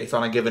with your Jace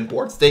on a given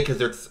board state, because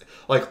there's,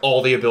 like,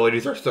 all the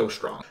abilities are so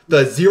strong.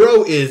 The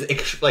 0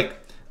 is, like...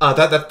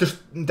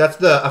 that's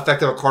the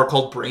effect of a card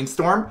called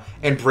Brainstorm,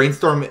 and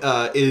Brainstorm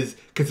is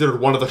considered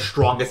one of the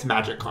strongest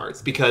Magic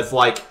cards because,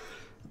 like,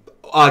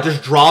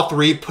 just draw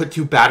 3, put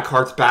 2 bad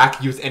cards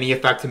back, use any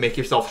effect to make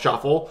yourself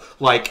shuffle.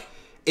 Like,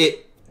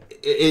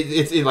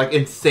 it's like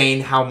insane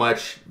how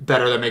much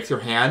better that makes your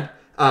hand.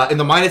 In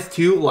the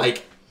 -2,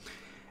 like,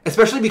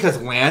 especially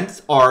because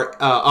lands are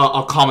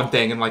a common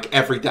thing in, like,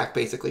 every deck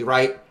basically,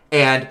 right?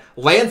 And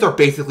lands are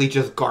basically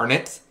just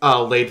garnets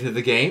laid into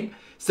the game.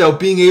 So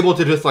being able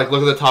to just, like,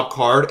 look at the top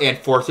card and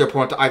force your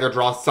opponent to either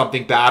draw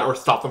something bad or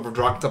stop them from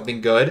drawing something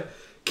good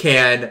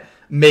can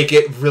make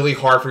it really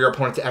hard for your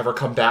opponent to ever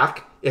come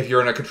back if you're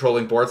in a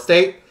controlling board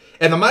state.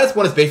 And the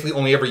 -1 is basically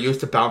only ever used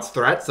to bounce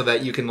threats so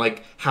that you can,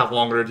 like, have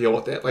longer to deal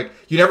with it. Like,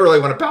 you never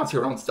really want to bounce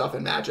your own stuff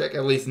in Magic,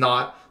 at least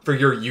not for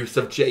your use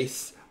of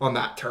Jace on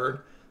that turn.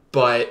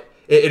 But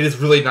it is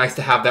really nice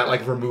to have that,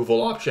 like,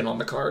 removal option on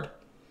the card.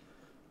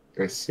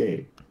 I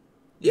see.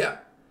 Yeah.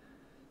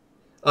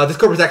 This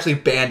card was actually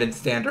banned in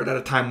Standard at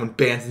a time when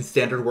bans in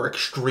Standard were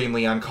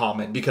extremely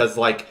uncommon because,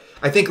 like,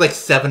 I think, like,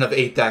 7 of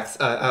 8 decks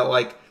at,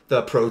 like,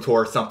 the Pro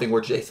Tour or something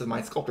were Jace's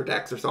Mind Sculptor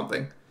decks or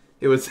something.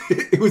 It was,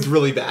 it was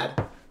really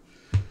bad.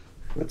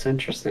 That's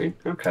interesting.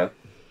 Okay.